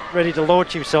just about ready to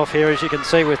launch himself here, as you can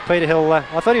see with Peter Hill. I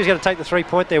thought he was going to take the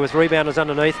 3-point there with rebounders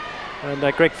underneath, and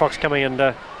Greg Fox coming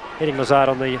and hitting Lazard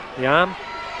on the arm.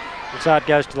 Lazard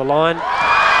goes to the line.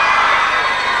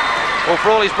 Well, for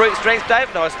all his brute strength,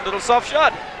 Dave, nice little soft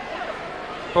shot.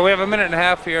 Well, we have a minute and a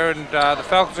half here, and the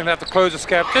Falcons are going to have to close the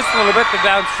gap just a little bit. They're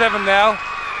down 7 now.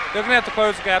 They're going to have to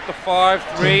close the gap to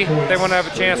 5-3. They want to have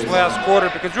a chance in the last quarter,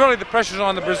 because really the pressure's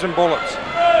on the Brisbane Bullets.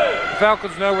 The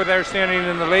Falcons know where they're standing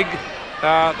in the league.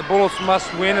 The Bullets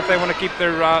must win if they want to keep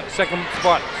their second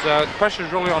spot. So the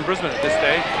pressure's really on Brisbane at this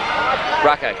stage.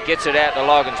 Rucker gets it out to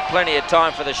Loggins. Plenty of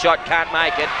time for the shot, can't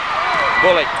make it.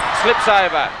 Bullock slips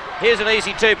over. Here's an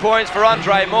easy 2 points for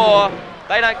Andre Moore.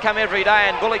 They don't come every day,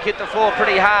 and Bullock hit the floor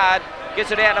pretty hard.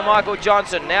 Gets it out to Michael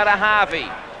Johnson. Now to Harvey.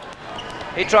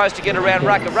 He tries to get around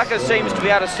Rucker. Rucker seems to be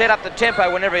able to set up the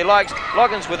tempo whenever he likes.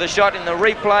 Loggins with a shot in the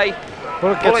replay.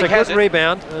 Bullock gets a good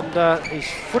rebound, and his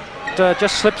foot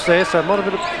just slips there, so a little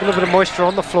bit of moisture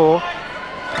on the floor.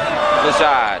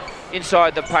 Lazard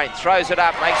inside the paint, throws it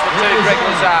up, makes the 2. Greg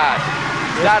Lazard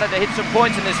started to hit some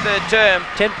points in this third term.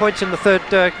 10 points in the third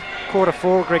quarter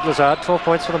for Greg Lazard, 12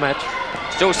 points for the match.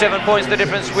 Still 7 points the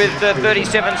difference with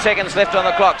 37 seconds left on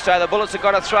the clock. So the Bullets have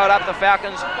got to throw it up. The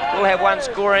Falcons will have one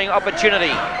scoring opportunity.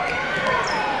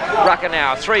 Rucker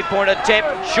now, 3-point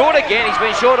attempt. Short again. He's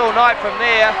been short all night from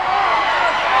there.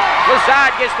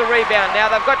 Lazard gets the rebound. Now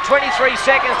they've got 23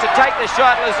 seconds to take the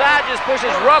shot. Lazard just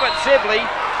pushes Robert Sibley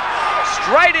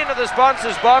straight into the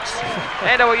sponsors box.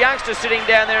 And to a youngster sitting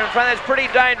down there in front. That's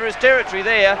pretty dangerous territory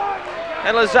there.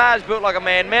 And Lazard's built like a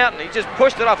man mountain. He just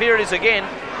pushed it off. Here it is again.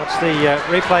 Watch the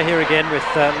replay here again with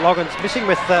Loggins missing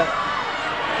with an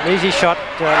easy shot.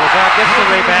 Lazard gets the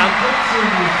rebound.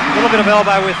 A little bit of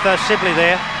elbow with Sibley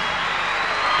there.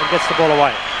 And gets the ball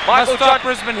away. Michael stop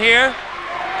Brisbane here.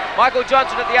 Michael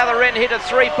Johnson at the other end hit a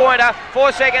 3-pointer.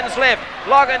 4 seconds left.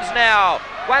 Loggins now.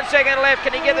 1 second left.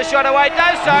 Can he get the shot away?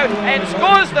 Does so and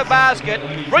scores the basket.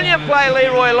 Brilliant play,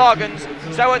 Leroy Loggins.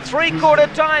 So at 3-quarter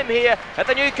time here at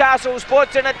the Newcastle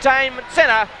Sports Entertainment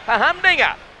Centre, a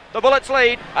humdinger. The Bullets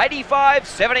lead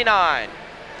 85-79.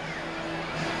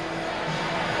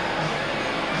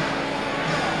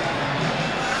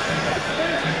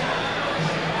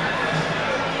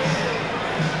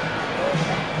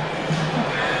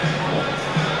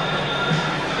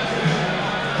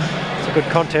 It's a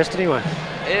good contest anyway.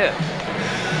 Yeah.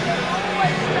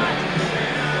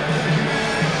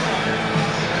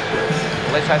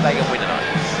 Let's hope they can win tonight.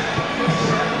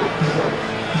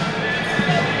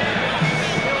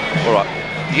 All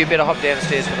right, you better hop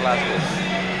downstairs for the last ball.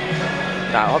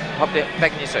 No, hop down,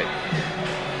 back in your seat.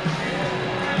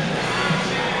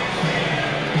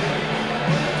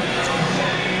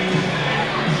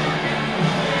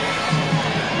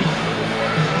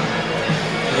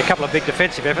 And a couple of big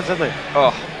defensive efforts, haven't they?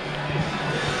 Oh.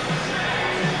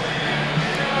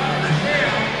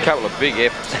 A couple of big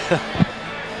efforts.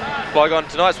 Like on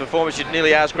tonight's performance, you'd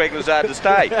nearly ask Greg Lazard to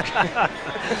stay.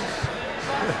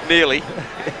 Nearly.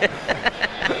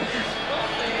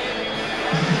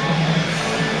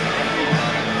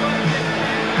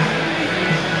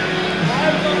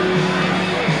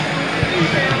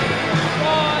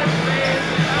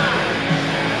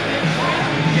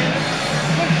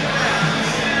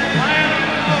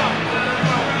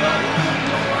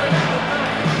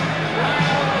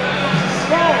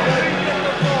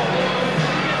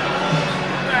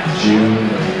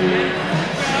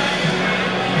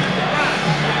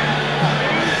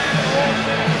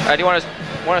 Do you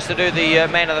want us to do the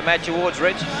Man of the Match awards,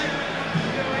 Reg,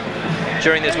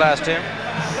 during this last term?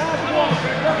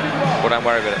 Well, don't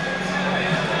worry about it.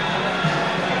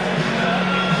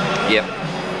 Yep.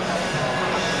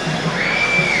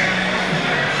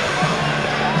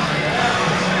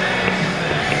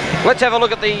 Let's have a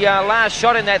look at the last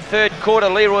shot in that third quarter.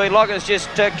 Leroy Loggins just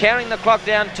counting the clock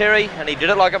down, Terry, and he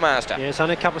did it like a master. Yeah, it's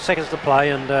only a couple of seconds to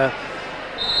play, and it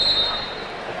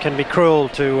can be cruel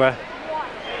to a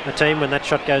team when that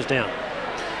shot goes down.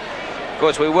 Of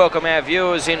course, we welcome our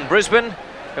viewers in Brisbane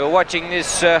who are watching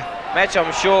this match,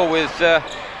 I'm sure, with a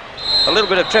little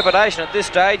bit of trepidation at this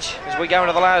stage as we go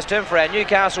into the last term for our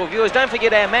Newcastle viewers. Don't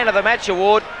forget our Man of the Match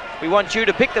award We want you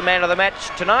to pick the man of the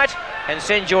match tonight and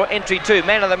send your entry to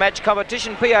Man of the Match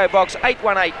competition, PO Box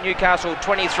 818, Newcastle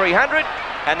 2300.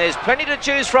 And there's plenty to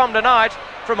choose from tonight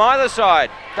from either side.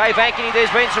 Dave Ankeny,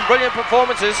 there's been some brilliant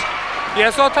performances.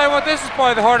 Yes, I'll tell you what, this is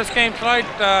probably the hardest game tonight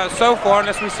so far,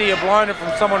 unless we see a blinder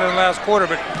from someone in the last quarter.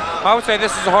 But I would say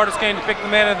this is the hardest game to pick the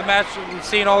man of the match that we've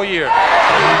seen all year.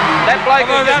 That bloke,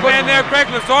 that man there, Greg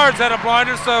Lazard's had a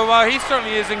blinder, so he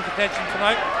certainly is in contention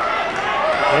tonight.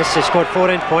 Yes, he scored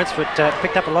 14 points, but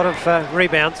picked up a lot of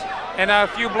rebounds. And a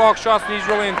few block shots, and he's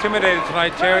really intimidated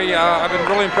tonight, Terry. I've been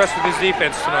really impressed with his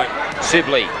defense tonight.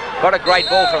 Sibley got a great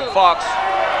ball from Fox.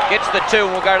 Gets the 2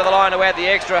 and will go to the line to add the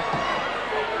extra.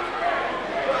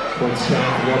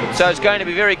 So it's going to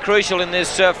be very crucial in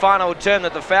this final term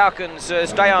that the Falcons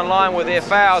stay on line with their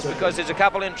fouls, because there's a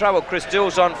couple in trouble. Chris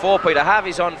Dill's on 4, Peter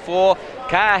Harvey's on 4,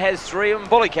 Carr has 3 and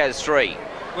Bullock has 3.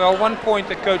 Well, one point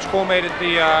that Coach Cole made at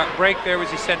the break there was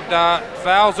he said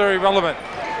fouls are irrelevant.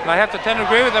 And I have to tend to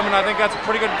agree with him, and I think that's a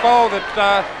pretty good call,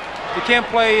 that you can't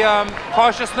play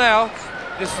cautious now.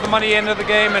 This is the money end of the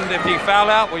game, and if you foul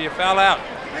out, well, you foul out.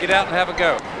 Get out and have a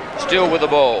go. Still with the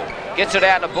ball. Gets it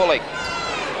out to Bullock.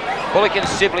 Bullock and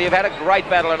Sibley have had a great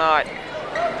battle tonight.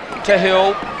 To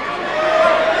Hill.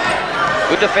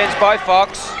 Good defence by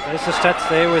Fox. There's the stats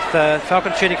there with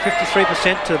Falcons shooting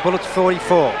 53% to the Bullets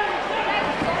 44.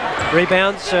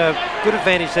 Rebounds, good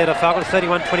advantage there to Falcons,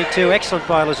 31-22. Excellent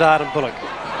by Lazard and Bullock.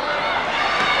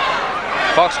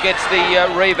 Fox gets the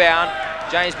rebound.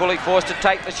 James Bullock forced to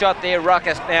take the shot there.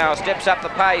 Ruckus now steps up the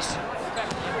pace.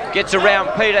 Gets around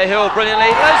Peter Hill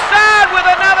brilliantly. Lazard with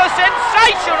another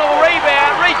sensational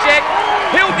rebound. Reject.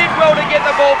 Hill did well to get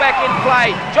the ball back in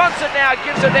play. Johnson now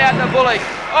gives it out to Bullock.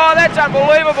 Oh, that's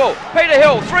unbelievable. Peter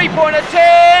Hill, 3-point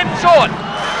attempt, short.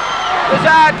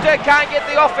 Lazard can't get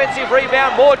the offensive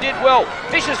rebound. Moore did well.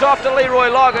 Dishes off to Leroy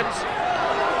Loggins.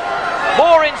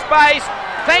 Moore in space.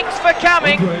 Thanks for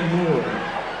coming.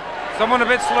 Someone a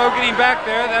bit slow getting back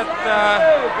there. That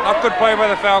not good play by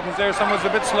the Falcons there. Someone's a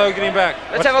bit slow getting back.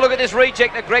 Let's have a look at this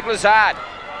reject of Greg Lazard.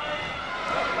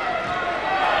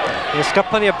 He's got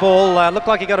plenty of ball. Looked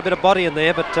like he got a bit of body in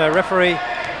there, but referee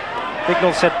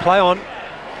Bignell said play on.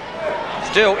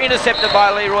 Still intercepted by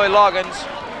Leroy Loggins.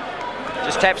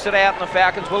 Just taps it out and the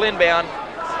Falcons will inbound.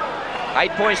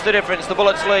 8 points the difference. The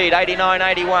Bullets lead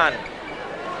 89-81.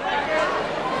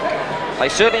 They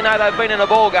certainly know they've been in a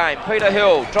ball game. Peter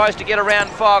Hill tries to get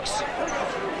around Fox.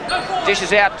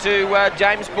 Dishes out to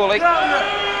James Bullock.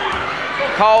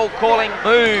 Cole calling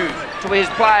move to his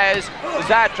players.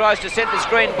 Lazard tries to set the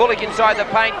screen. Bullock inside the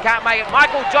paint. Can't make it.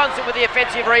 Michael Johnson with the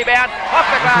offensive rebound. Off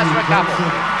the glass for a couple.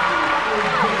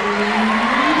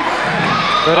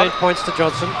 13 points to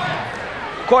Johnson.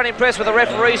 Quite impressed with the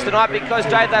referees tonight, because,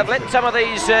 Dave, they've let some of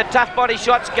these tough body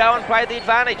shots go and play the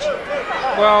advantage.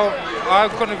 Well, I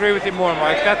couldn't agree with you more,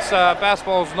 Mike. That's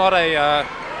basketball's not a,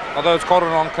 although it's called a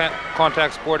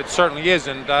non-contact sport, it certainly is,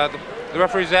 and the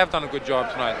referees have done a good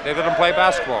job tonight. They've let them play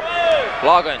basketball.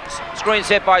 Loggins, screen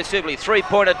set by Sibley,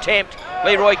 3-point attempt.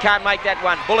 Leroy can't make that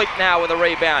one. Bullock now with a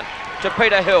rebound to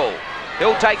Peter Hill.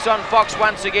 Hill takes on Fox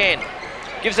once again.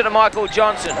 Gives it to Michael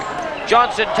Johnson.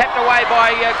 Johnson tapped away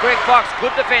by Greg Fox.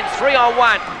 Good defence,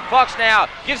 3-on-1. Fox now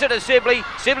gives it to Sibley.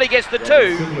 Sibley gets the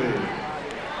 2.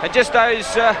 And just those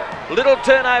little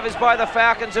turnovers by the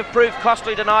Falcons have proved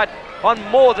costly tonight on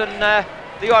more than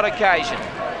the odd occasion.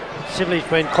 Sibley's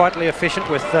been quietly efficient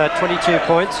with 22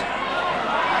 points.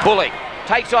 Bullock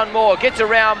takes on Moore, gets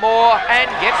around Moore and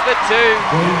gets the 2.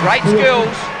 Great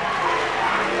skills.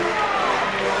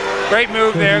 Great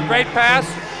move there, great pass.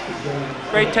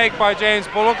 Great take by James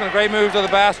Bullock and a great move to the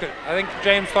basket. I think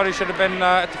James thought he should have been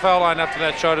at the foul line after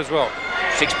that shot as well.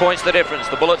 6 points the difference.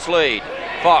 The Bullets lead.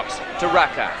 Fox to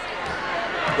Rucker.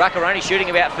 Rucker only shooting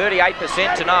about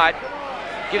 38% tonight.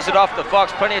 Gives it off to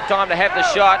Fox. Plenty of time to have the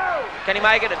shot. Can he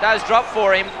make it? It does drop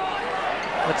for him.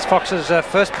 That's Fox's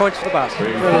first points for the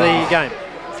basket for the game.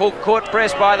 Full court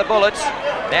press by the Bullets.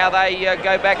 Now they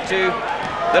go back to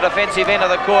the defensive end of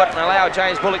the court and allow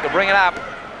James Bullock to bring it up.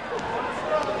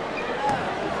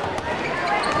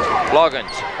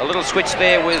 Loggins, a little switch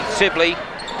there with Sibley.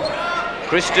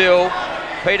 Chris Dill.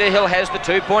 Peter Hill has the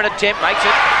 2-point attempt, makes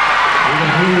it.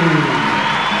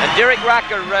 And Derek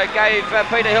Rucker gave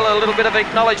Peter Hill a little bit of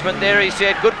acknowledgement there. He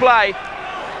said, good play.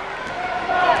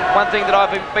 One thing that I've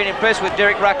been impressed with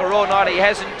Derek Rucker all night, he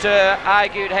hasn't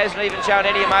argued, hasn't even shown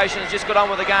any emotions, just got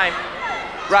on with the game.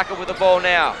 Rucker with the ball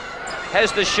now.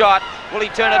 Has the shot. Will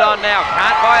he turn it on now?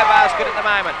 Can't buy a basket at the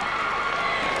moment.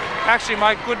 Actually,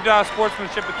 Mike, good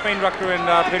sportsmanship between Rucker and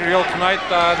Peter Hill tonight.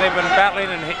 They've been battling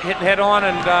and hitting head on,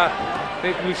 and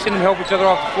we've seen them help each other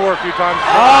off the floor a few times.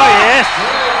 Oh, yes!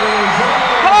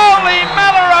 Holy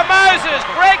mother Oh, Moses,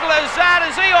 Greg Lazard,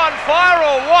 is he on fire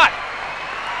or what?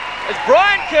 As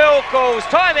Brian Curl calls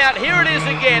timeout, here it is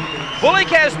again. Bullock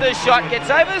has the shot,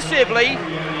 gets over Sibley.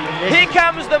 Here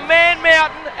comes the man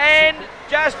mountain and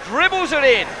just dribbles it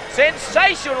in.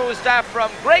 Sensational stuff from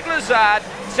Greg Lazard.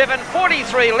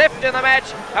 7:43 left in the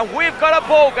match, and we've got a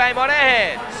ball game on our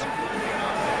hands.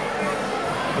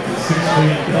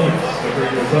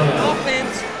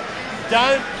 Offense,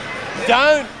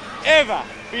 don't ever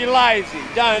be lazy.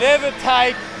 Don't ever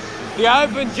take the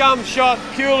open jump shot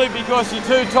purely because you're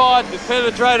too tired to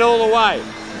penetrate all the way.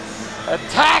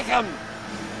 Attack them.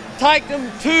 Take them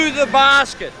to the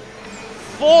basket.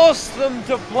 Force them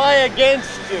to play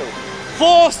against you.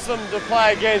 Force them to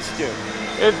play against you.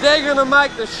 If they're going to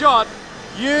make the shot,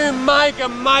 you make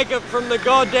them make it from the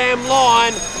goddamn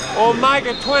line or make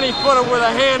a 20-footer with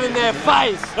a hand in their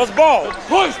face. Let's ball.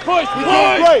 Push, push,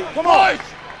 Come on.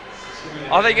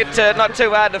 I think it's not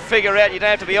too hard to figure out. You don't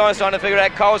have to be Einstein to figure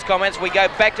out Cole's comments. We go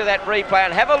back to that replay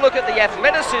and have a look at the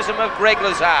athleticism of Greg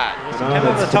Lazard. Came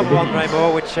over the top of Andre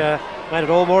Moore, which made it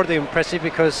all more impressive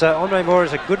because Andre Moore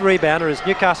is a good rebounder as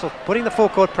Newcastle putting the full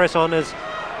court press on as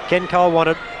Ken Cole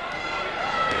wanted.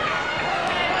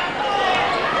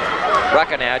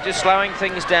 Rucker now just slowing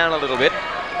things down a little bit.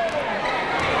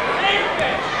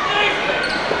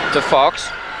 To Fox.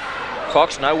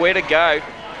 Fox nowhere to go.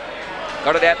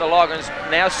 Got it out to Loggins.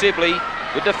 Now Sibley.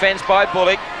 Good defence by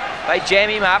Bullock. They jam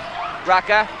him up.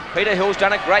 Rucker. Peter Hill's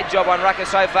done a great job on Rucker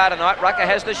so far tonight. Rucker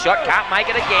has the shot. Can't make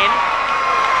it again.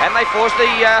 And they force the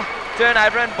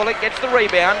turnover and Bullock gets the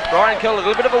rebound. Brian Kill, a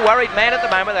little bit of a worried man at the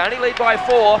moment. They only lead by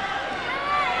 4.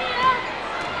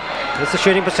 That's the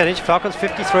shooting percentage. Falcons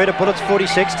 53 to Bullets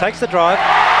 46. Takes the drive.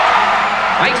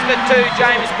 Makes the 2,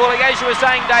 James Bullock. As you were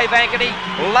saying, Dave Ankeny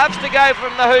loves to go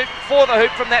from the hoop, for the hoop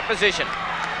from that position.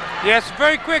 Yes,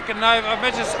 very quick, and I've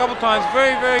mentioned this a couple times.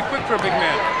 Very, very quick for a big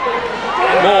man.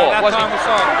 Moore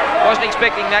wasn't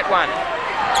expecting that one.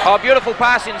 Oh, beautiful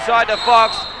pass inside to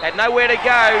Fox. Had nowhere to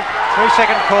go.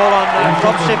 3-second call on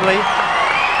Rob Sibley.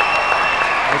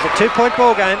 It's a 2-point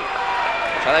ball game.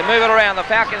 So they move it around. The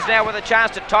Falcons now with a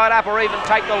chance to tie it up or even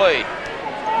take the lead.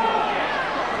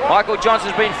 Michael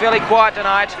Johnson's been fairly quiet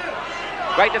tonight.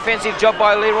 Great defensive job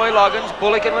by Leroy Loggins.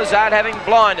 Bullock and Lazard having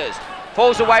blinders.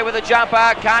 Falls away with a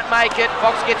jumper, can't make it.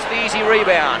 Fox gets the easy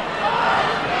rebound.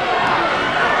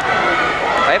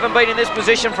 They haven't been in this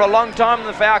position for a long time,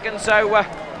 the Falcons, so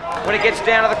when it gets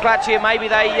down to the clutch here, maybe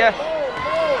they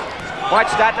might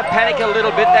start to panic a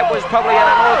little bit. That was probably an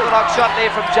unorthodox shot there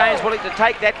from James Bullock to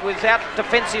take that without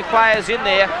defensive players in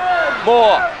there.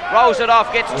 Moore rolls it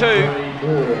off, gets 2.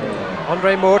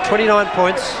 Andre Moore, 29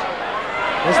 points.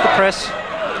 There's the press.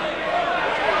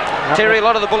 Terry, a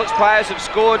lot of the Bullets players have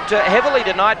scored heavily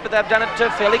tonight, but they've done it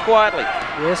fairly quietly.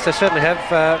 Yes, they certainly have.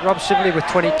 Rob Sibley with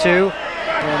 22,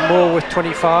 Moore with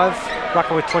 25,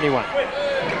 Rucker with 21.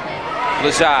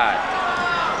 Lazard.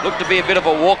 Looked to be a bit of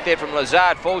a walk there from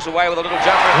Lazard. Falls away with a little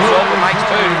jumper himself and makes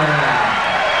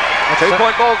 2.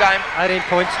 2-point ball game. 18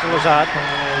 points to Lazard.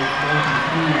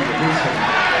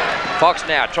 Fox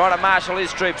now trying to marshal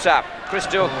his troops up. Chris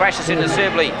Dill crashes into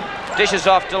Sibley. Dishes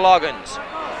off to Loggins.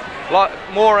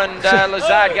 Moore and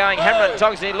Lazard going hammer and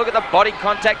tongs. Look at the body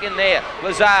contact in there.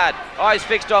 Lazard, eyes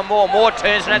fixed on Moore. Moore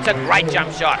turns and that's a great jump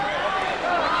shot.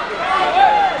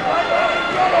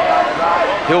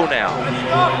 Hill now.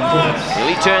 Hill,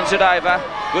 he turns it over.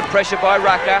 Good pressure by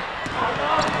Rucker.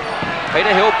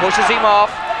 Peter Hill pushes him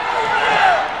off.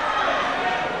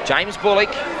 James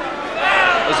Bullock.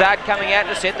 Lazard coming out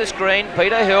to set the screen.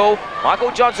 Peter Hill.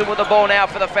 Michael Johnson with the ball now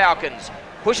for the Falcons.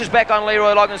 Pushes back on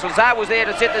Leroy Loggins. Lazard was there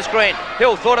to set the screen.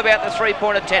 Hill thought about the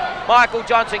 3-point attempt. Michael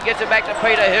Johnson gets it back to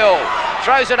Peter Hill.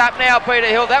 Throws it up now, Peter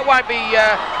Hill. That won't be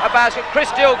a basket.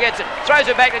 Chris Dill gets it. Throws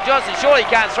it back to Johnson. Surely he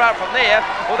can't throw it from there.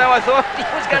 Although I thought he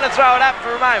was going to throw it up for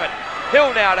a moment.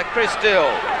 Hill now to Chris Dill.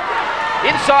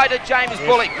 Inside to James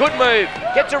Bullock. Good move.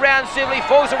 Gets around Sibley.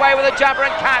 Falls away with a jumper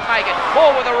and can't make it.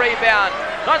 Moore with a rebound.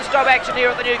 Non-stop action here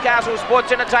at the Newcastle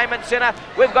Sports Entertainment Centre.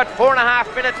 We've got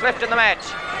 4.5 minutes left in the match.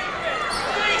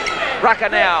 Rucker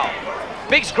now.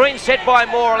 Big screen set by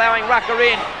Moore, allowing Rucker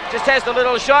in. Just has the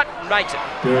little shot and makes it.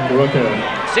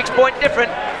 6-point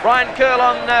different. Brian Curl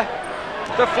on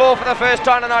the floor for the first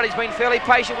time tonight. He's been fairly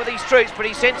patient with his troops, but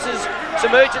he senses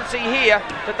some urgency here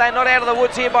that they're not out of the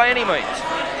woods here by any means.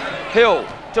 Hill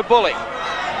to Bullock.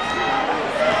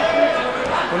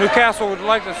 Well, Newcastle would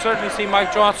like to certainly see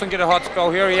Mike Johnson get a hot spell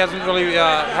here. He hasn't really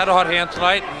had a hot hand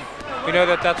tonight, and we know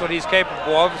that that's what he's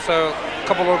capable of. So a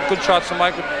couple of good shots from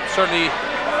Mike would certainly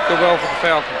go well for the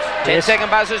Falcons. 10-second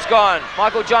buzzer's gone.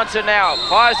 Michael Johnson now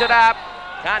fires it up.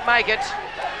 Can't make it.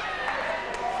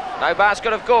 No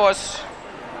basket, of course.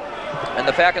 And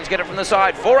the Falcons get it from the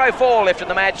side. 4:04 left in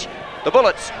the match. The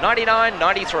Bullets,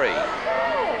 99-93.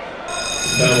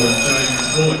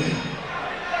 James Bullock.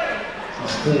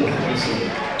 His fourth whistle.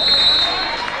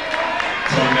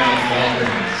 Timeout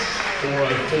Falcons.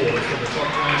 4:04 from the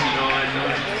clock,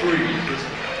 99-93. Brisbane.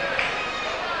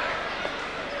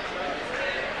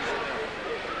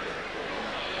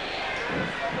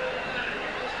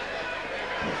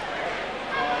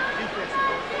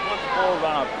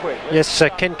 Yes,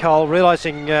 Ken Cole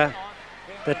realising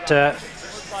that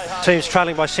team's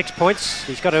trailing by 6 points.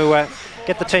 He's got to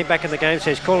get the team back in the game, so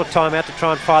he's called a timeout to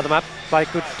try and fire them up, play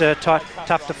good, tight,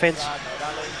 tough defence.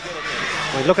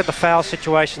 We look at the foul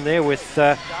situation there with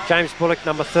James Bullock,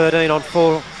 number 13, on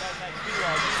 4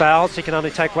 fouls. He can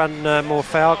only take one more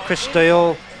foul. Chris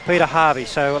Steele, Peter Harvey,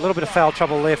 so a little bit of foul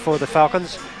trouble there for the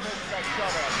Falcons.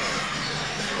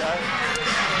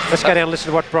 Let's go down and listen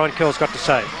to what Brian Curl's got to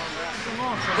say.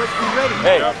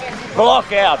 Hey,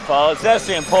 block out, fellas. That's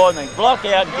the important thing. Block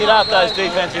out and get up those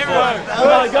defensive balls. Come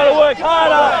on, got to work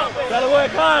harder. Got to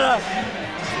work harder.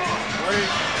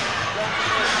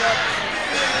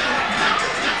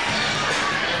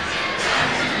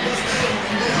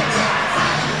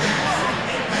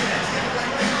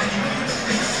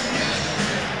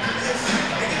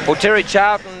 Well, Terry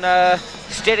Charlton,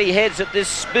 steady heads at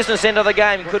this business end of the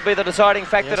game could be the deciding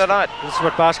factor tonight. This is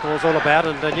what basketball's all about,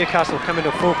 and Newcastle come into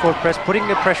a full court press, putting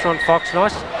the pressure on Fox.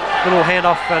 Nice little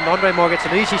handoff, and Andre Moore gets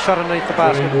an easy shot underneath the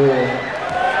basket.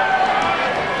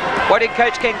 What did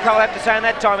Coach Ken Cole have to say in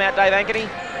that timeout, Dave Ankeny?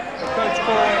 Coach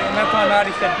Cole, in that timeout,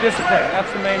 he said discipline. That's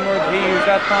the main word that he used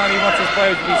that time. He wants his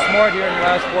players to be smart here in the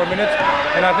last 4 minutes,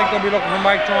 and I think they'll be looking for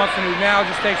Mike Johnson, who now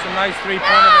just takes a nice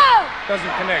three-pointer but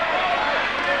doesn't connect.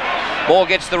 Moore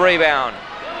gets the rebound.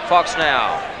 Fox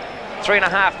now.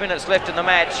 3.5 minutes left in the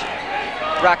match.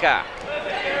 Rucker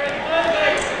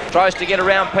tries to get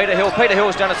around Peter Hill. Peter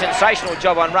Hill's done a sensational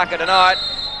job on Rucker tonight.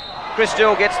 Chris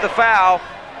Steele gets the foul,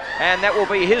 and that will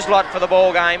be his lot for the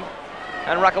ball game.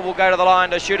 And Rucker will go to the line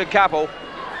to shoot a couple.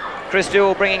 Chris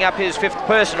Steele bringing up his 5th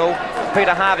personal.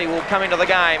 Peter Harvey will come into the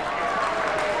game.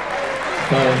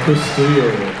 Chris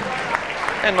Steele.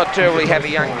 And not terribly happy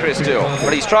young Chris Steele,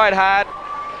 but he's tried hard.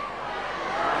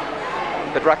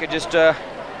 But Rucker just a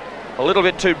little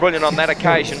bit too brilliant on that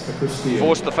occasion.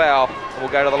 Forced the foul. We'll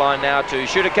go to the line now to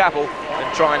shoot a couple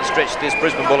and try and stretch this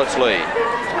Brisbane Bullets lead.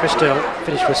 Chris Steele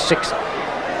finished with 6.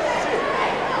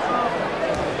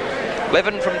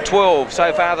 11 from 12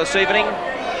 so far this evening.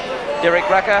 Derek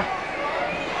Rucker.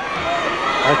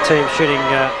 Both teams shooting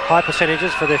high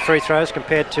percentages for their free throws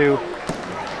compared to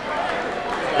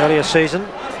earlier season.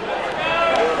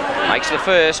 Makes the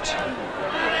first.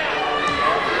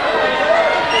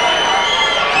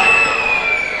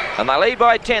 And they lead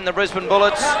by 10, the Brisbane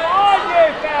Bullets.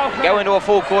 Go into a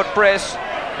full court press.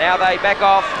 Now they back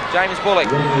off. James Bullock.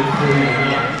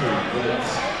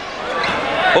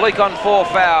 Bullock on 4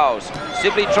 fouls.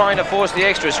 Sibley trying to force the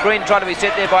extra. Screen trying to be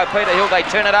set there by Peter Hill. They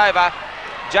turn it over.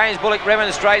 James Bullock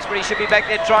remonstrates, but he should be back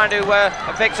there trying to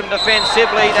affect some defence.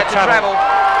 Sibley, that's a travel.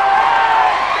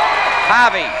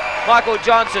 Harvey, Michael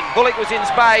Johnson. Bullock was in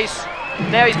space.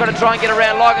 Now he's got to try and get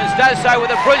around Loggins. Does so with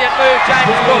a brilliant move,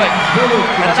 James Bullock.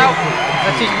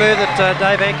 That's his move that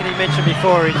Dave Ankeny mentioned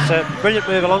before. It's a brilliant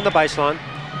move along the baseline.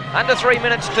 Under 3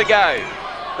 minutes to go.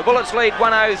 The Bullets lead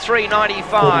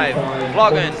 103-95.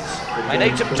 Loggins. They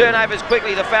need some turnovers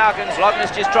quickly, the Falcons.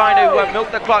 Loggins just trying to milk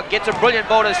the clock. Gets a brilliant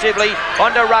ball to Sibley.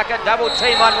 Onto Rucker. Double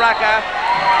team on Rucker.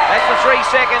 That's for 3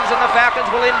 seconds and the Falcons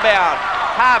will inbound.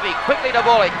 Harvey quickly to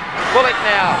Bullock. Bullock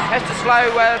now has to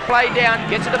slow play down.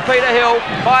 Gets it to Peter Hill.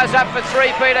 Fires up for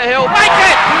 3. Peter Hill. Make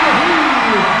it!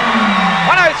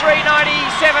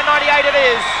 103-97-98 it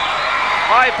is.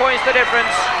 5 points the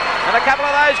difference. And a couple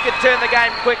of those could turn the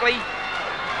game quickly.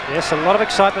 Yes, a lot of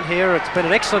excitement here. It's been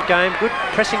an excellent game. Good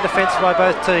pressing defence by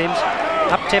both teams.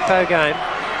 Up-tempo game.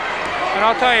 And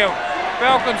I'll tell you,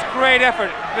 Falcons, great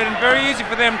effort. It's been very easy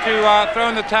for them to throw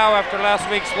in the towel after last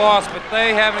week's loss, but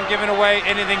they haven't given away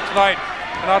anything tonight.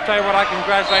 And I'll tell you what, I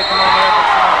congratulate them on their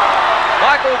efforts tonight.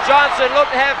 Michael Johnson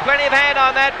looked to have plenty of hand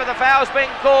on that, but the foul's been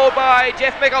called by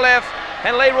Jeff Micallef,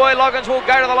 and Leroy Loggins will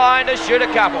go to the line to shoot a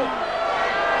couple.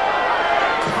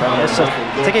 Yes, I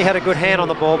think he had a good hand on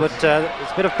the ball, but there's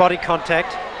a bit of body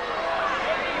contact.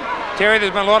 Terry,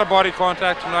 there's been a lot of body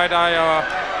contact tonight. I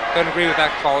don't agree with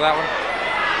that call, that one.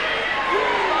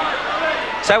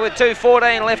 So with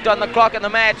 2:14 left on the clock in the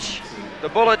match, the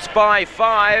Bullets by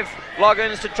 5.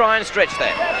 Loggins to try and stretch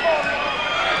that.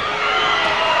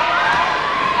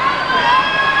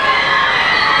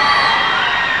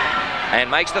 And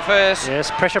makes the first. Yes,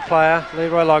 pressure player,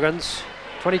 Leroy Loggins.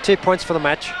 22 points for the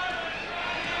match.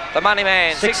 the money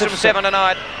man. 6 from 7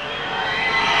 tonight.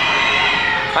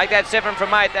 Make that 7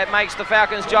 from 8. That makes the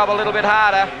Falcons' job a little bit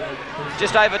harder.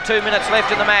 Just over 2 minutes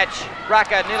left in the match.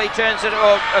 Rucker nearly turns it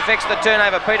or affects the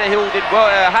turnover. Peter Hill did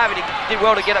well. Harvey did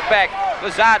well to get it back.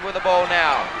 Lazard with the ball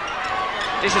now.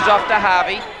 Dishes off to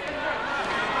Harvey.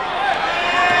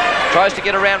 Tries to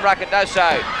get around Rucker, does so.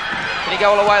 Can he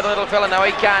go all the way, the little fella? No,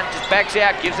 he can't. Just backs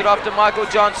out, gives it off to Michael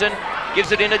Johnson.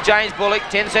 Gives it into James Bullock.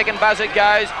 10-second buzzer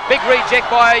goes. Big reject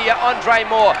by Andre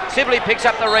Moore. Sibley picks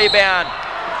up the rebound.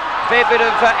 Fair bit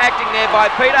of acting there by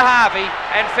Peter Harvey,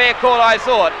 and fair call, I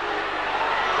thought.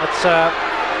 That's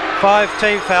 5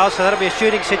 team fouls, so that'll be a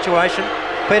shooting situation.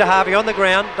 Peter Harvey on the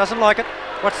ground, doesn't like it.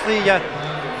 What's the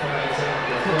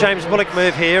James Bullock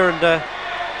move here? And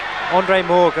Andre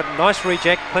Moore got a nice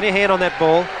reject, plenty of hand on that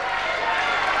ball.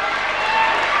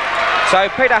 So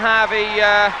Peter Harvey,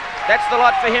 that's the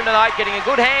lot for him tonight, getting a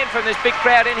good hand from this big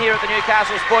crowd in here at the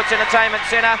Newcastle Sports Entertainment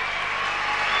Centre.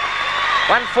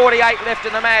 1:48 left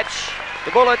in the match.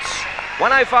 The Bullets,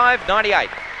 105-98.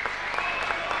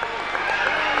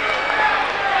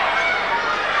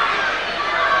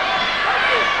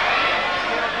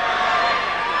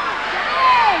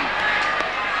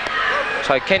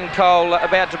 So Ken Cole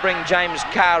about to bring James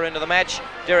Carr into the match.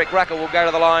 Derek Rucker will go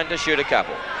to the line to shoot a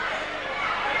couple.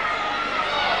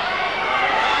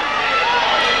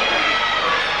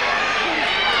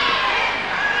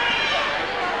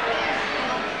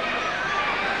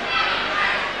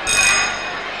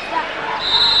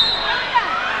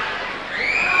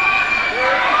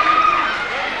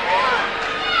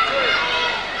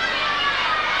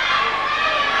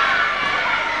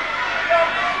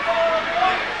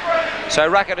 So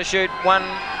Rucker to shoot 1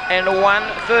 and 1,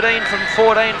 13 from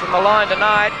 14 from the line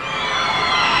tonight,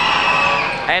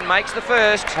 and makes the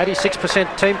first. 86%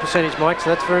 team percentage, Mike, so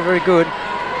that's very, very good.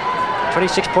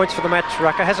 26 points for the match.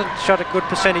 Rucker hasn't shot a good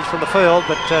percentage from the field,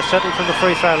 but certainly from the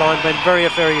free throw line, been very,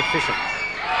 very efficient.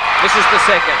 This is the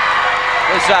second.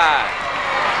 Lazard,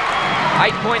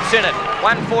 8 points in it,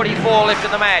 1:44 left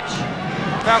in the match.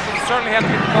 Falcons certainly have to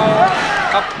get the ball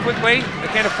up quickly. They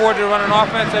can't afford to run an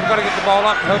offense. They've got to get the ball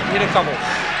up and hit a couple.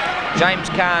 James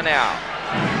Carr now.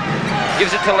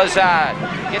 Gives it to Lazard.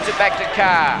 Gets it back to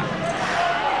Carr.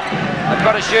 They've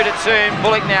got to shoot it soon.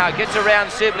 Bullock now gets around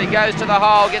Sibley. Goes to the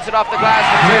hole. Gets it off the glass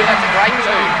for 2. That's a great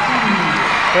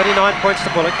 2. 39 points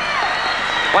to Bullock.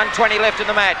 1:20 left in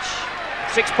the match.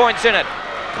 6 points in it.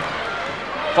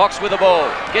 Fox with the ball.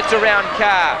 Gets around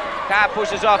Carr. Carr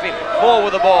pushes off him. Moore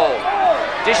with the ball.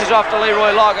 Dishes off to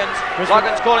Leroy Loggins.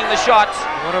 Loggins calling the shots.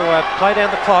 Want to play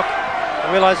down the clock. I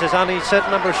realise there's only a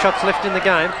certain number of shots left in the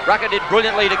game. Rucker did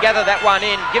brilliantly to gather that one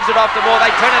in. Gives it off to Moore.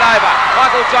 They turn it over.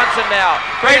 Michael Johnson now.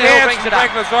 Great hands brings from it up.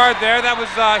 Greg Lazard there. That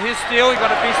was his steal. He got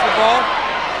a piece of the ball.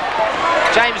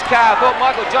 James Carr thought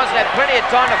Michael Johnson had plenty of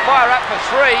time to fire up for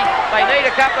 3. They need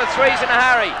a couple of threes in a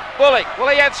hurry. Bullock, will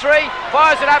he have 3?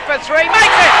 Fires it up for 3.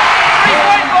 Makes it!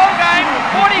 3-point ball game.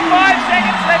 45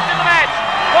 seconds left in the match.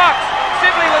 Fox,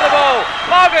 Sibley with the ball.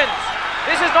 Loggins,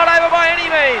 this is not over by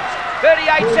any means.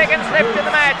 38 seconds left in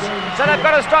the match. So they've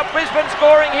got to stop Brisbane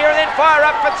scoring here and then fire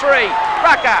up for 3.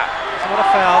 Rucker. It's not a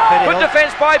foul, Peter Good Hill.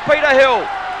 defence by Peter Hill.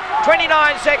 29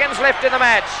 seconds left in the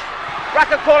match.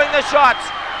 Rucker calling the shots.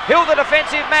 Hill the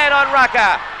defensive man on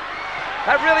Rucker.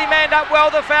 They've really manned up well,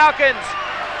 the Falcons.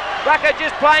 Rucker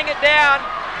just playing it down.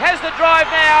 Has the drive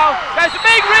now. Goes a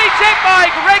big reject by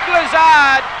Greg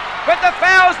Lazard. But the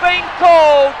foul's been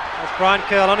called. That's Brian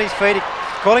Curl on his feet,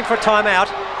 calling for a timeout.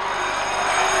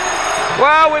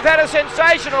 Well, we've had a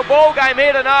sensational ball game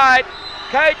here tonight.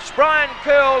 Coach Brian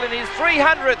Curl in his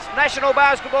 300th National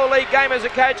Basketball League game as a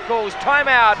coach calls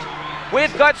timeout.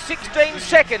 We've got 16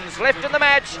 seconds left in the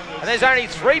match, and there's only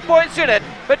 3 points in it,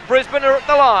 but Brisbane are at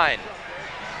the line.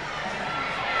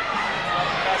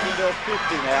 Back into a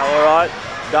 50 now, all right?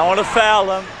 Don't want to foul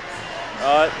them.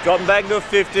 All right, drop them back into a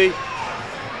 50.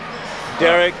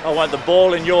 Derek, I want the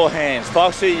ball in your hands.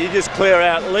 Foxy, you just clear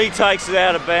out. Lee takes it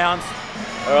out of bounds,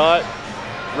 all right?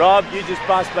 Rob, you just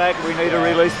bust back. We need a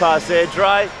release pass there.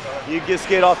 Dre, you just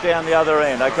get off down the other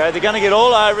end, okay? They're going to get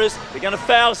all over us. They're going to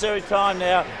foul us every time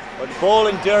now. But the ball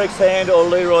in Derek's hand or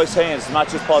Leroy's hands as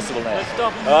much as possible now. Let's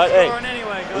stop them all right, hey,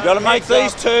 anyway, guys. we've got to make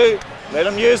these 2. Let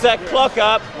them use that clock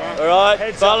up. All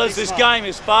right, fellas, this game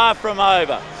is far from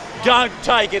over. Don't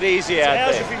take it easy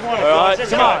out there. All right,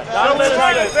 come on. Don't let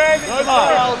us take it. No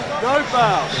fouls. No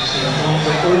fouls.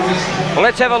 Well,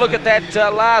 let's have a look at that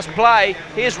last play.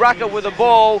 Here's Rucker with the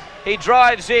ball. He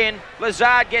drives in.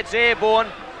 Lazard gets airborne.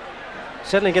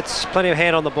 Certainly gets plenty of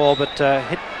hand on the ball, but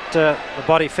hit the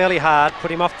body fairly hard,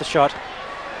 put him off the shot.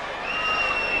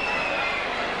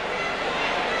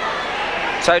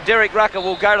 So Derek Rucker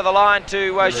will go to the line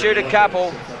to shoot a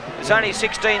couple. There's only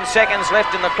 16 seconds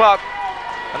left in the clock.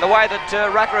 And the way that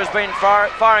Rucker has been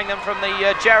firing them from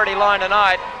the charity line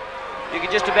tonight, you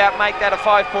can just about make that a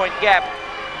 5-point gap.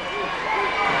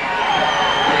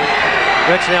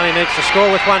 Virtually only needs to score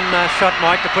with one shot,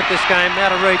 Mike, to put this game out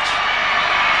of reach.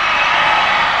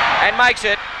 And makes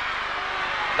it.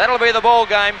 That'll be the ball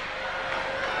game.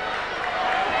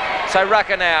 So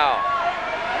Rucker now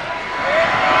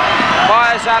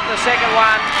fires up the second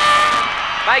one,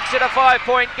 makes it a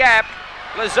 5-point gap.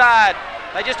 Lazard,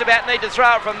 they just about need to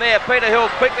throw it from there. Peter Hill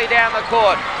quickly down the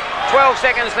court. 12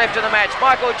 seconds left in the match.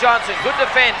 Michael Johnson, good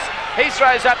defence. He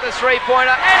throws up the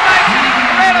three-pointer and makes it.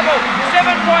 Incredible. 7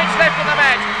 points left in the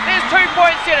match. There's 2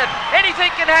 points in it.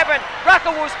 Anything can happen.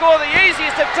 Rucker will score the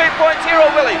easiest of 2 points here, or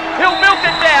will he? He'll milk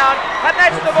it down, and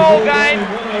that's the ball game.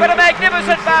 But a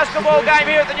magnificent basketball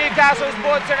game here at the Newcastle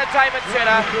Sports Entertainment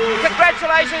Centre.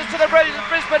 Congratulations to the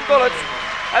Brisbane Bullets.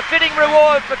 A fitting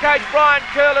reward for coach Brian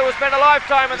Curl, who has spent a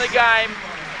lifetime in the game.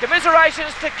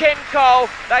 Commiserations to Ken Cole.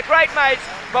 They're great mates.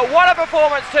 But what a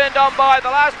performance turned on by the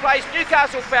last place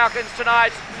Newcastle Falcons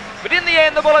tonight. But in the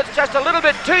end, the Bullets just a little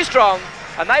bit too strong,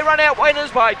 and they run out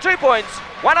winners by 2 points,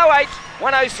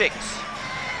 108-106.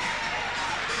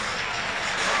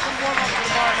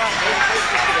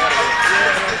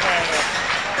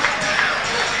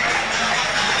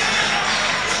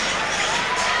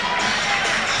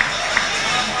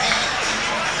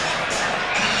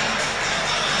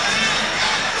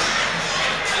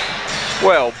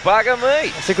 Well, bugger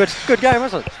me. It's a good game,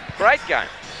 wasn't it? Great game.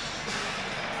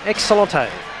 Excellente.